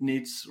it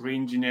needs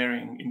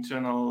re-engineering,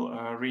 internal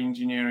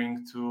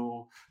re-engineering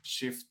to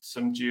shift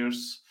some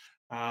gears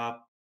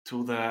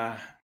to the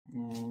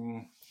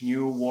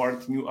new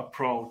world, new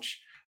approach,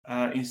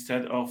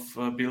 instead of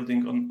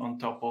building on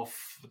top of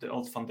the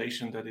old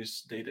foundation that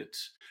is dated.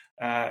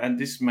 And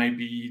this may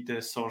be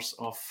the source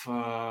of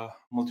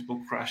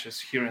multiple crashes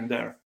here and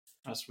there.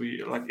 As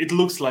we like, it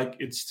looks like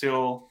it's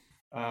still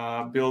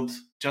built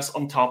just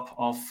on top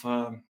of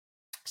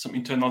some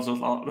internals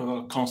that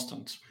are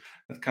constant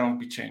that cannot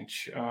be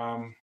changed.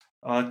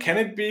 Can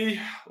it be?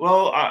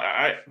 Well,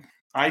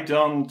 I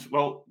don't.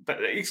 Well, the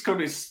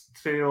Xcode is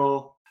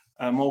still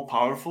more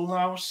powerful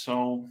now,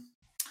 so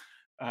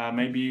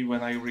maybe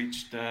when I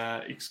reach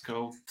the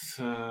Xcode,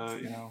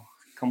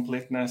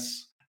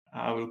 completeness,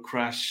 I will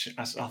crash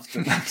as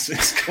often as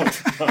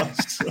Xcode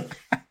does.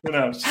 Who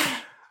knows?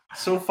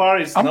 So far,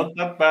 it's not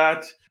that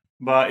bad,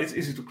 but it's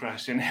easy to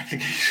crash in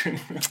application.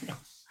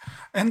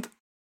 And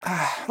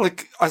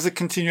like as a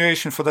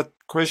continuation for that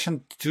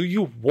question, do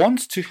you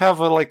want to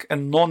have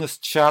an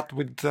honest chat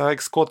with the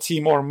Xcode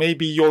team, or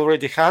maybe you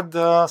already had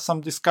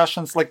some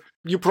discussions? Like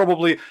you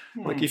probably,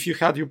 like if you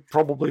had, you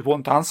probably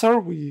won't answer.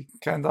 We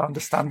kind of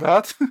understand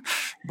that,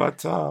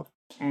 but no.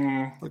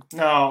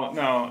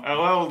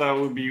 Well, that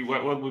would be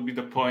what would be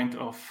the point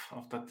of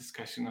that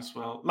discussion as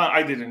well. No,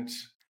 I didn't.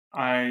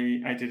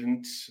 I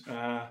didn't.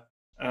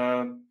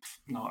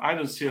 No, I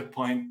don't see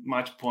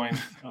much point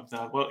of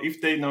that. Well, if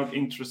they're not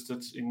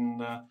interested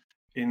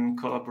in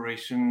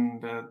collaboration,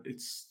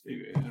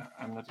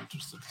 I'm not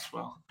interested as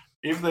well.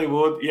 If they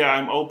would,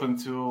 I'm open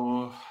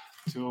to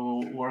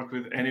work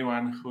with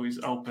anyone who is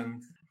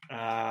open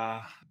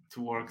to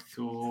work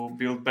to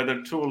build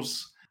better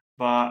tools.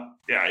 But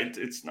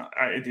it's not.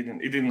 It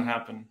didn't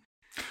happen.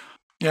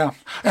 Yeah,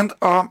 and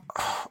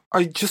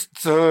I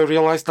just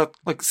realized that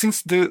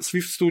since the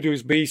Swift Studio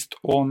is based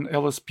on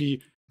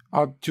LSP,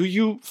 do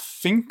you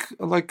think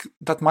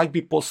that might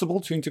be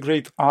possible to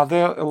integrate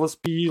other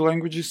LSP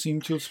languages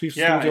into Swift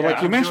Studio?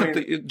 Like you mentioned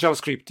the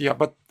JavaScript,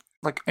 but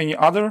any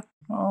other?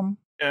 So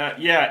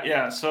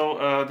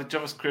the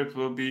JavaScript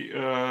will be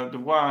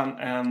the one,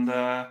 and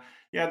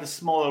the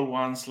smaller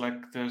ones,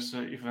 like there's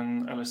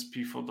even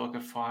LSP for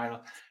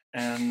Dockerfile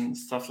and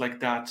stuff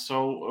like that.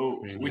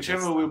 So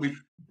whichever will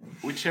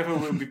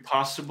be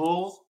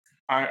possible,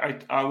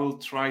 I will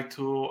try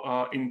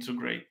to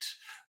integrate.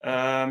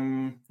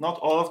 Not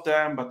all of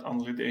them, but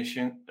only the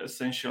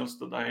essentials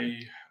that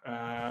I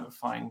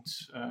find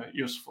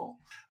useful.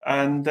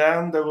 And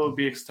then there will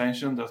be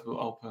extension that will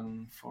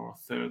open for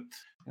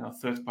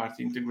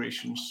third-party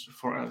integrations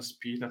for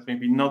LSP that may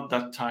be not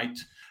that tight,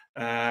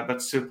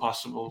 but still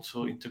possible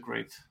to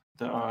integrate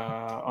the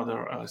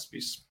other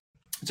LSPs,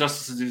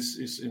 just as this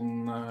is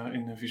in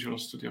the Visual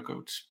Studio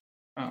Code,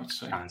 I would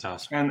say. Sounds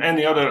awesome. And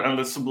any other, and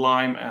the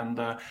Sublime and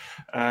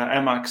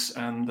Emacs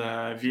and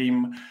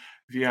Vim.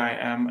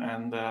 VIM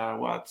and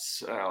what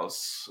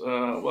else?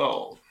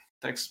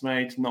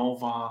 TextMate,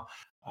 Nova.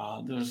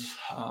 There's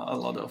a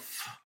lot of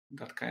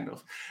that kind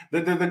of.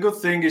 The good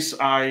thing is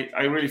I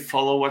really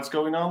follow what's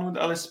going on with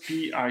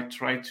LSP. I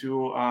try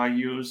to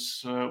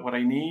use what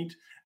I need,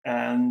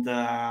 and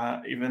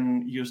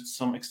even used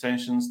some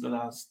extensions that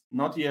are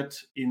not yet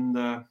in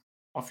the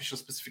official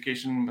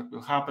specification, but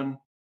will happen.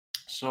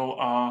 So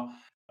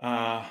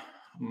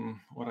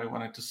what I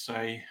wanted to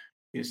say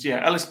is,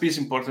 LSP is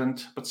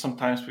important, but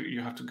sometimes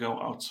you have to go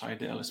outside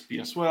the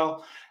LSP as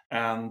well.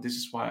 And this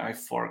is why I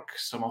fork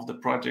some of the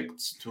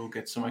projects to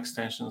get some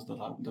extensions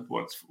that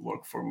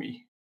work for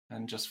me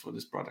and just for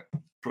this project.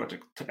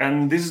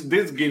 And this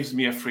gives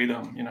me a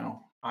freedom,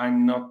 I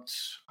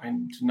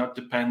do not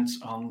depend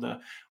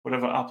on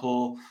whatever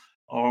Apple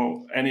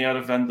or any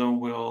other vendor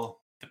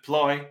will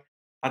deploy.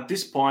 At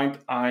this point,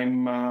 I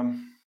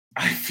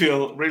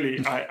feel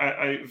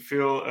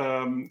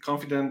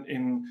confident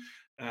in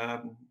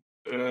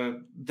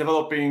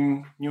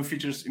developing new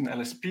features in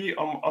LSP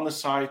on the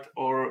site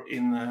or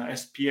in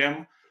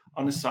SPM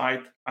on the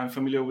site. I'm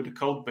familiar with the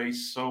code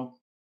base, so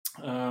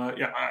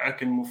I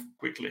can move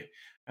quickly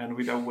and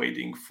without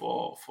waiting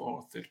for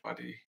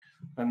third-party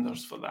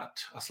vendors for that,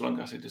 as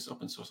long as it is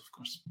open source, of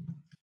course.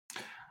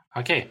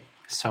 Okay,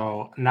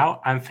 so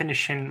now I'm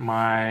finishing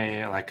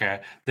my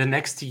the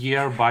next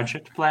year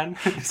budget plan.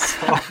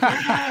 So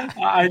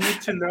I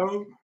need to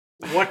know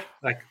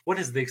what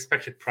is the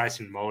expected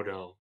pricing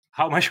model.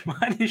 How much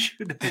money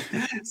should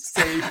I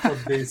save for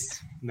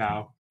this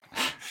now?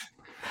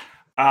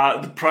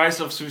 The price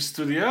of Swift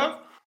Studio?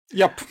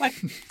 Yep.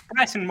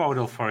 Pricing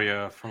model for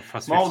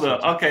Swift Model.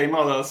 Studio. Okay,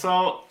 model.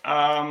 So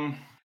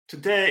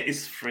today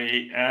is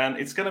free, and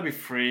it's gonna be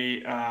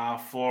free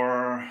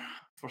for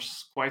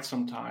quite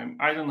some time.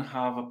 I don't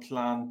have a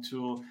plan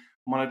to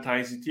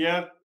monetize it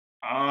yet,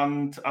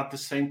 and at the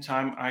same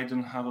time, I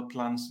don't have a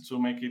plans to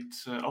make it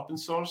open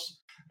source.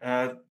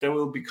 There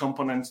will be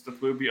components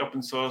that will be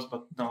open source,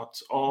 but not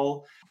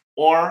all.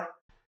 Or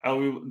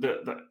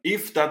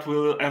if that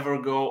will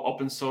ever go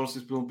open source,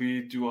 it will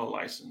be dual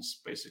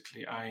license.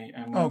 Basically, I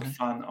am not a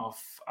fan of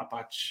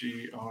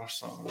Apache or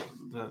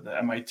the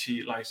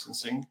MIT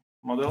licensing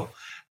model.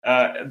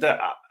 So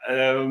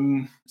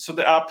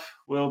the app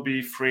will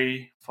be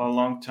free for a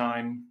long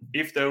time.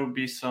 If there will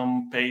be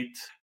some paid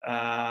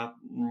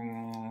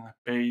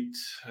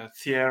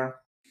tier,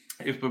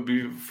 it will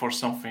be for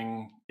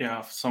something,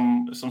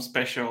 some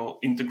special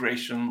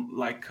integration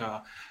like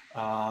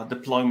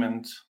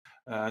deployment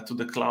to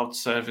the cloud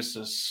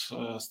services,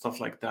 stuff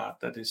like that.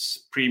 That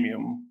is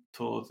premium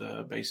to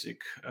the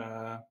basic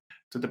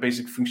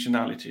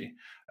functionality.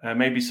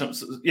 Maybe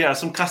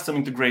some custom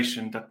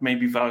integration that may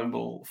be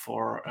valuable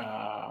for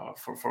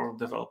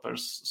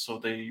developers, so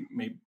they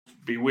may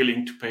be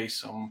willing to pay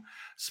some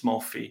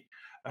small fee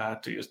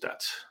to use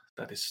that.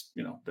 That is,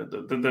 the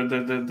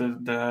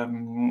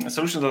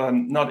solutions that are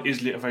not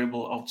easily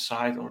available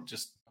outside or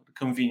just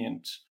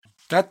convenient.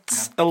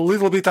 That's a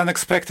little bit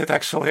unexpected,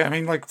 actually. I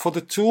mean, like for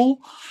the tool,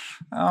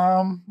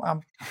 I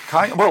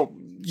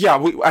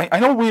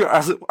know we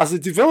as a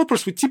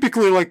developers, we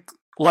typically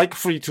like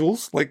free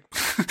tools. Like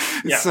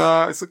it's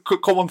a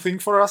common thing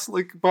for us.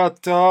 Like,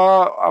 but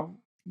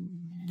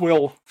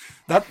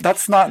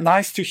that's not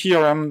nice to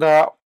hear, and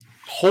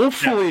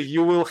hopefully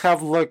you will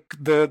have like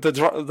the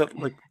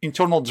like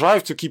internal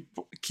drive to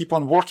keep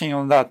on working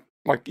on that.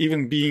 Like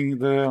even being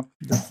the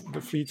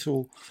free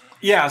tool.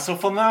 Yeah, so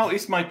for now,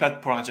 it's my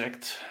pet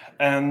project.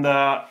 And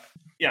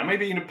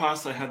maybe in the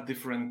past I had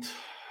different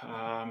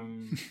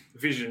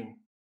vision.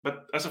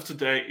 But as of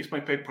today, it's my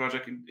pet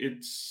project.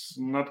 It's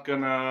not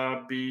going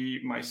to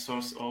be my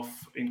source of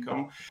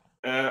income.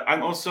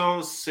 I'm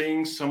also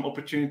seeing some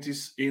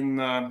opportunities in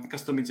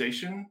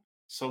customization.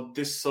 So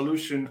this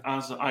solution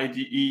as an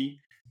IDE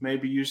may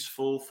be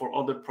useful for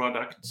other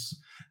products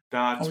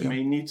that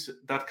may need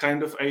that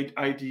kind of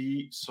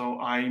IDE. So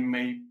I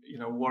may,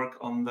 work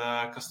on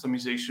the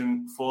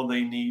customization for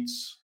their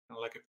needs,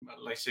 like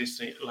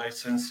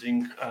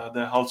licensing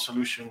the whole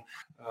solution,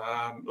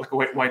 like a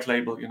white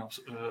label,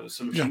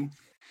 solution.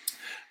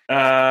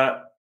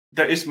 Yeah.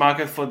 There is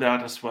market for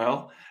that as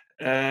well.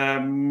 I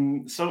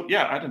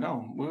don't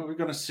know. We're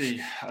gonna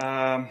see.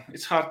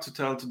 It's hard to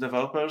tell to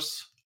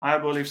developers. I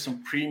believe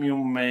some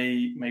premium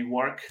may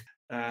work,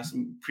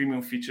 some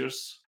premium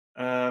features.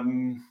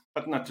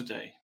 But not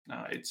today.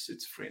 No,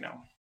 it's free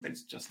now.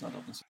 It's just not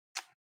open source.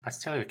 But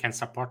still, you can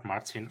support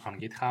Martin on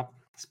GitHub.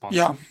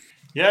 Yeah,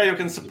 you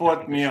can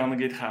support me on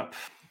GitHub.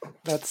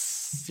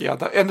 That's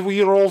and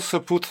we also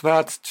put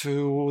that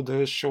to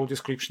the show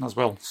description as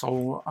well.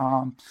 So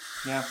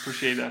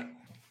appreciate that.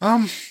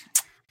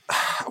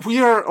 We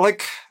are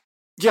like,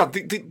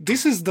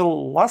 this is the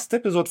last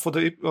episode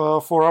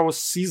for our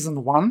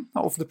season 1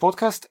 of the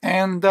podcast,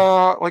 and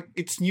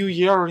it's New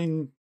Year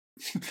in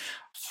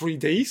 3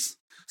 days.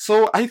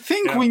 So I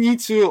think we need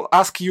to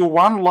ask you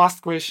one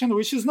last question,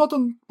 which is not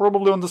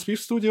probably on the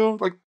Swift Studio.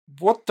 Like,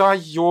 what are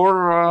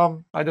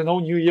your,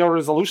 New Year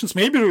resolutions?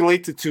 Maybe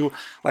related to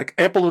like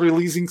Apple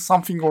releasing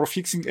something or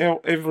fixing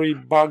every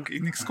bug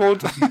in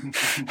Xcode.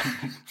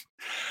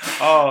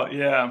 Oh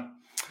yeah.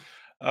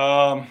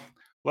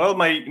 Well,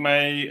 my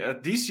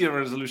this year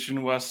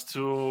resolution was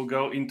to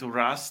go into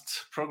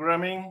Rust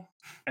programming,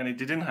 and it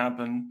didn't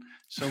happen.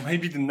 So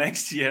maybe the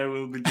next year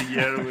will be the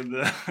year with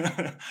the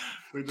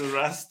with the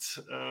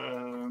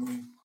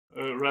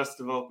Rust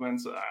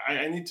developments.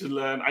 I need to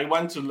learn. I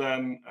want to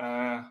learn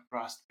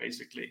Rust,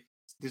 basically.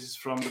 This is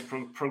from the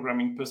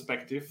programming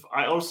perspective.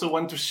 I also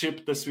want to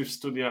ship the Swift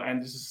Studio, and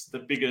this is the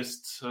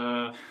biggest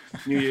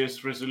New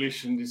Year's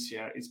resolution this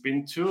year. It's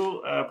been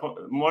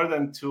more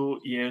than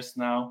 2 years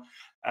now.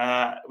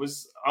 It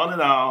was on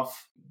and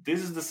off.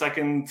 This is the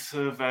second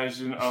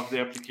version of the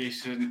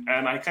application,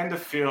 and I kind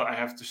of feel I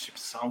have to ship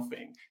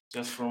something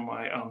just for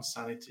my own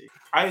sanity.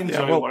 I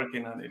enjoy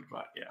working on it,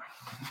 but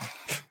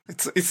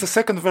it's the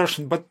second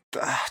version. But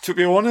to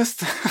be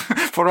honest,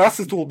 for us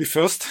it will be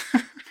first.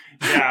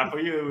 Yeah, for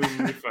you it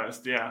will be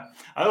first. Yeah,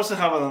 I also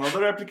have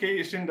another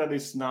application that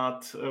is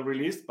not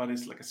released, but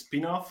it's like a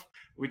spin-off,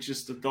 which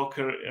is the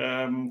Docker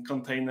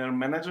Container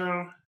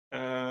Manager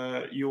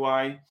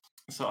UI.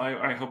 So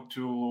I hope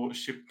to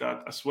ship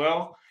that as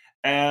well.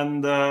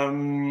 And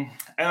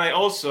I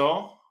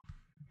also,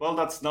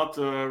 that's not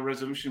a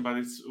resolution, but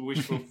it's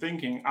wishful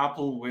thinking.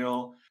 Apple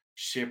will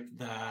ship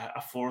the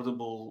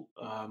affordable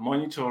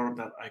monitor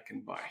that I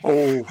can buy.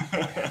 Oh,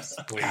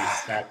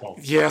 please, Apple.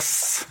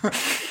 Yes,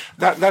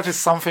 that is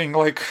something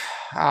like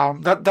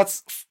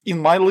that's in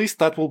my list.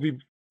 That will be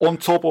on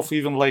top of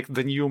even like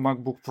the new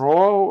MacBook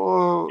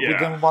Pro with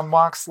M1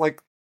 Max.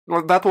 Like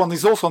that one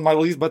is also on my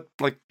list, but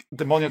like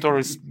the monitor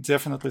is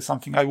definitely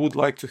something I would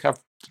like to have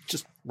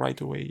just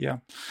right away. Yeah,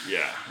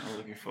 I'm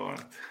looking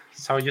forward.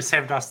 So you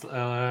saved us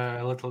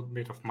a little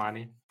bit of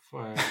money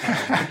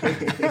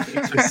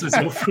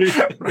Studio free.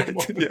 Right?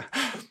 Yeah.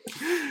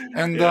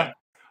 And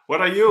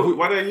what are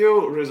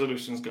your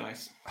resolutions,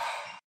 guys?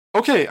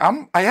 Okay,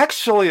 I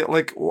actually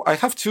I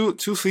have two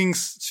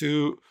things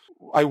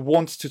I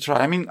want to try.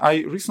 I mean,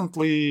 I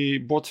recently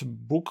bought a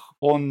book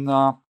on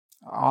REM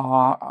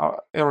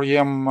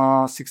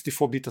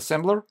 64-bit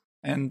assembler,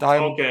 and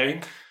I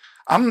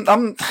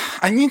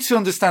need to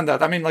understand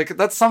that. I mean, like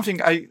that's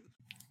something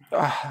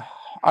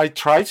I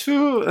try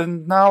to,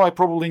 and now I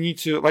probably need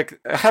to I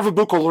have a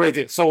book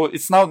already, so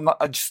it's not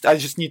I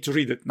just need to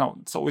read it now.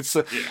 So it's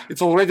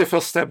already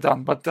first step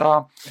done, but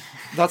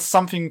that's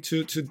something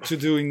to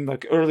do in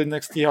early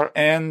next year.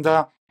 And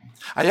I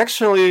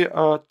actually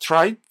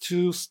tried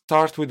to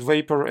start with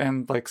Vapor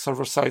and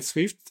server side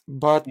Swift,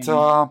 but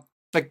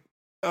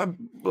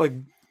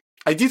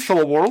I did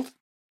Hello World,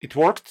 it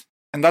worked,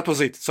 and that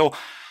was it. So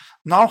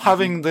now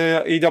having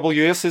the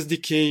AWS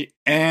SDK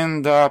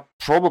and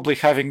probably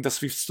having the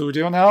Swift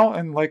Studio now,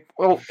 and I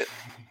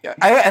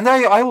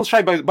will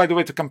try by the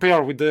way to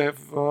compare with the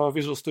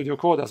Visual Studio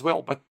Code as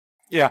well. But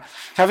yeah,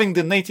 having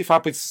the native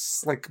app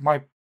is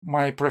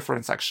my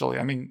preference actually.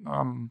 I mean,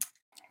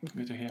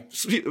 good to hear.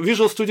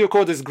 Visual Studio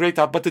Code is great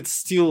app, but it's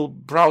still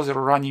browser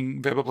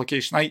running web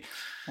application. I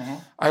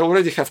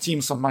already have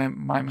Teams on my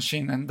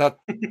machine, and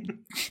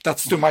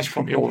that's too much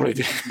for me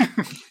already.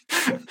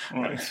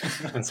 Right.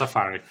 And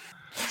Safari.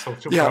 So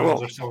two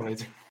browsers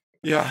already.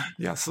 Yeah.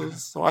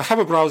 So I have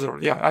a browser.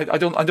 Yeah, I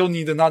don't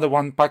need another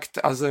one packed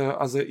as a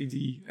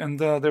IDE, and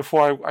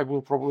therefore I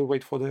will probably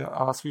wait for the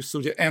Swift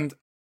Studio. And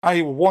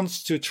I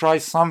want to try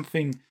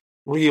something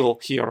real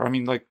here. I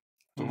mean,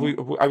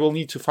 I will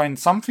need to find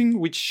something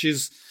which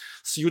is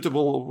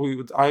suitable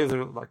with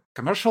either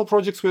commercial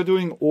projects we're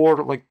doing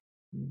or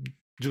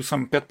do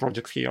some pet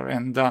projects here.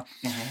 And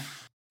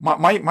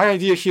my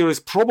idea here is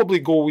probably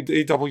go with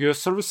AWS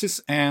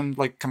services and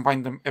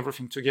combine them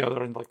everything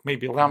together, and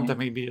maybe Lambda,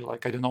 maybe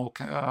I don't know,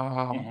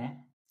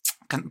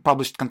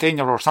 published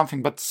container or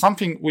something, but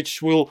something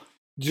which will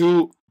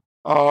do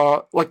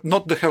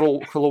not the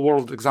Hello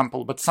World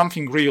example, but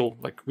something real,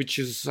 which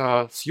is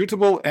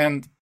suitable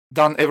and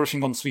done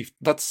everything on Swift.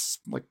 That's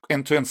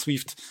end-to-end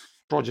Swift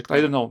project.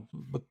 I don't know,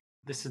 but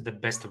this is the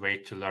best way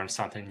to learn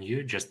something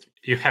new. Just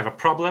you have a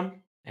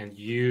problem and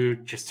you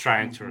just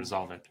trying to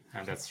resolve it,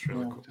 and that's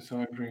really cool. So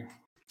I agree.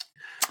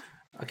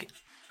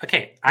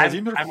 Okay.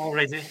 I'm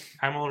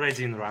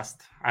already in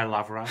Rust. I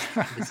love Rust.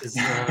 This is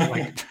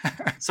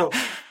so.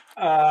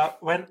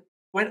 When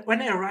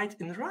I write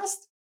in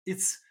Rust,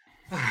 it's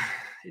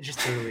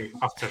just really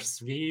after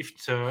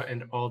Swift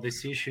and all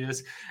these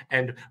issues,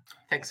 and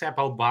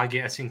example buggy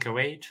async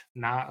await.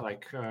 Now,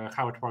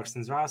 how it works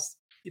in Rust,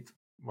 it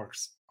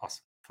works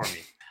awesome for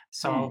me.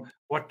 So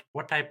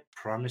what I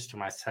promised to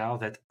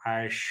myself that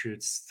I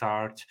should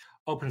start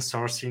open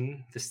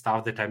sourcing the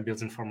stuff that I'm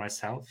building for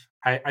myself.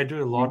 I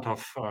do a lot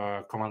of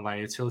command line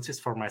utilities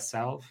for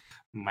myself.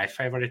 My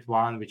favorite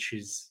one, which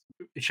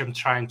I'm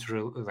trying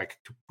to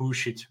to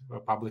push it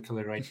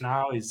publicly right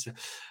now, is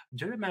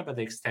do you remember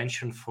the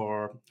extension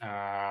for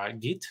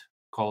Git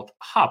called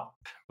Hub,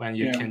 when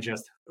you can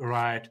just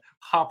write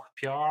Hub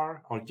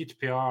PR or Git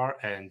PR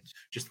and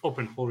just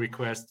open pull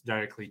request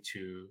directly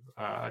to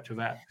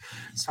that.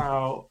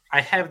 So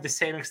I have the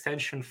same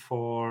extension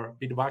for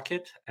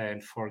Bitbucket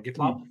and for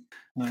GitLab.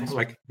 Nice.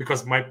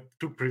 Because my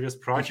two previous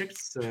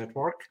projects at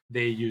work,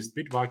 they used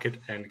Bitbucket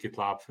and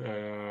GitLab.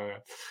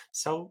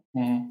 So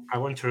I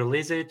want to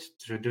release it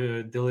to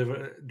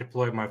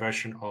deploy my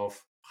version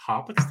of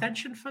Hub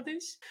extension for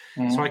this,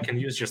 so I can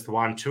use just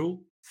one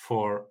tool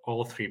for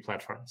all three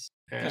platforms.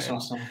 That's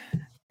awesome.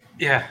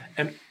 Yeah,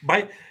 and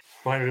by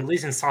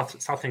releasing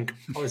something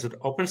always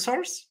open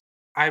source,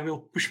 I will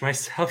push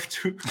myself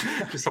to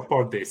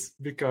support this,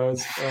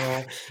 because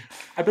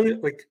I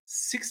believe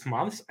 6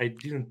 months I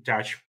didn't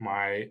touch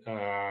my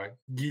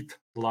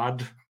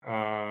GitLab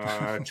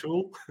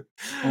tool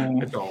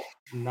at all.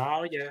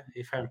 Now,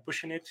 if I'm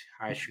pushing it,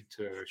 I should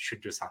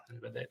do something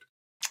with it.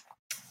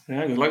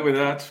 Yeah, good luck with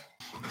that.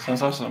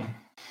 Sounds awesome.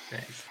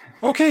 Thanks.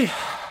 Okay.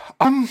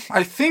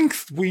 I think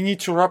we need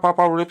to wrap up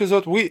our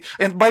episode.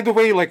 And by the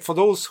way, for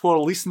those who are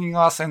listening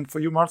us, and for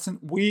you, Martin,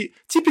 we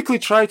typically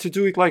try to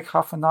do it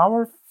half an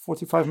hour,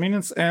 45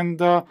 minutes,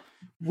 and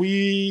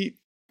we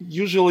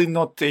usually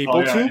not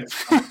able to.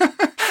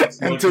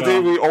 And today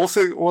we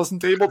also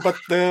wasn't able, but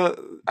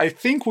I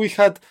think we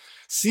had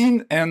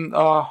seen and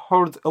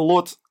heard a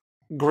lot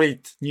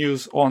great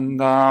news on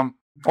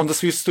the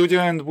Swift Studio,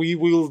 and we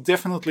will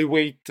definitely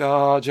wait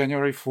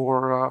January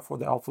for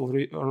the alpha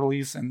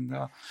release, and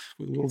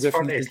we will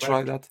definitely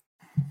try that.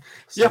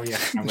 So,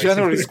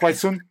 January is quite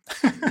soon.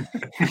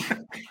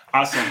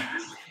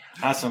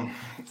 Awesome.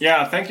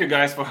 Yeah, thank you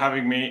guys for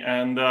having me,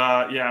 and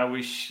I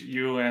wish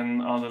you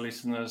and all the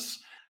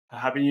listeners a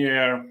happy new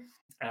year,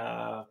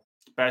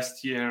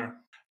 best year.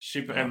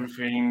 Ship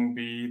everything,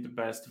 be the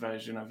best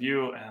version of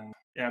you, and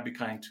be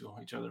kind to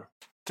each other.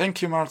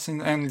 Thank you,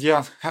 Martin, and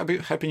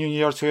happy New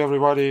Year to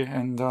everybody,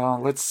 and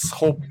let's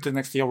hope the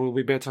next year will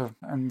be better.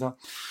 And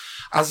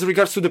as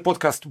regards to the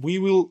podcast, we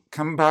will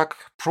come back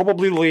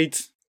probably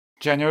late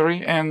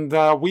January, and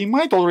we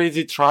might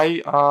already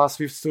try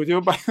Swift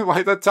Studio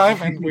by that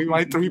time, and we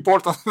might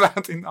report on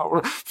that in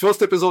our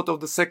first episode of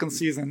the second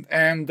season.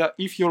 And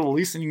if you're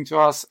listening to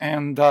us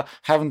and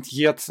haven't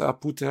yet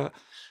put a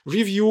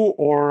review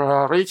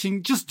or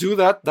rating, just do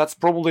that. That's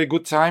probably a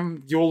good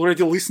time. You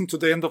already listened to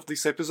the end of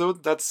this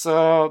episode. That's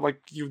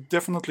you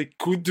definitely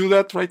could do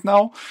that right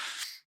now,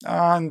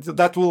 and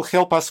that will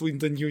help us with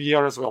the new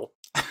year as well.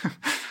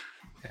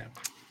 Yeah.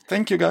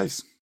 Thank you,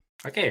 guys.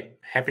 Okay,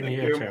 happy New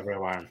Year to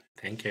everyone.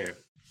 Thank you.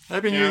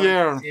 Happy New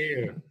Year. See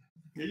you.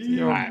 See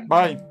you.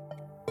 Bye.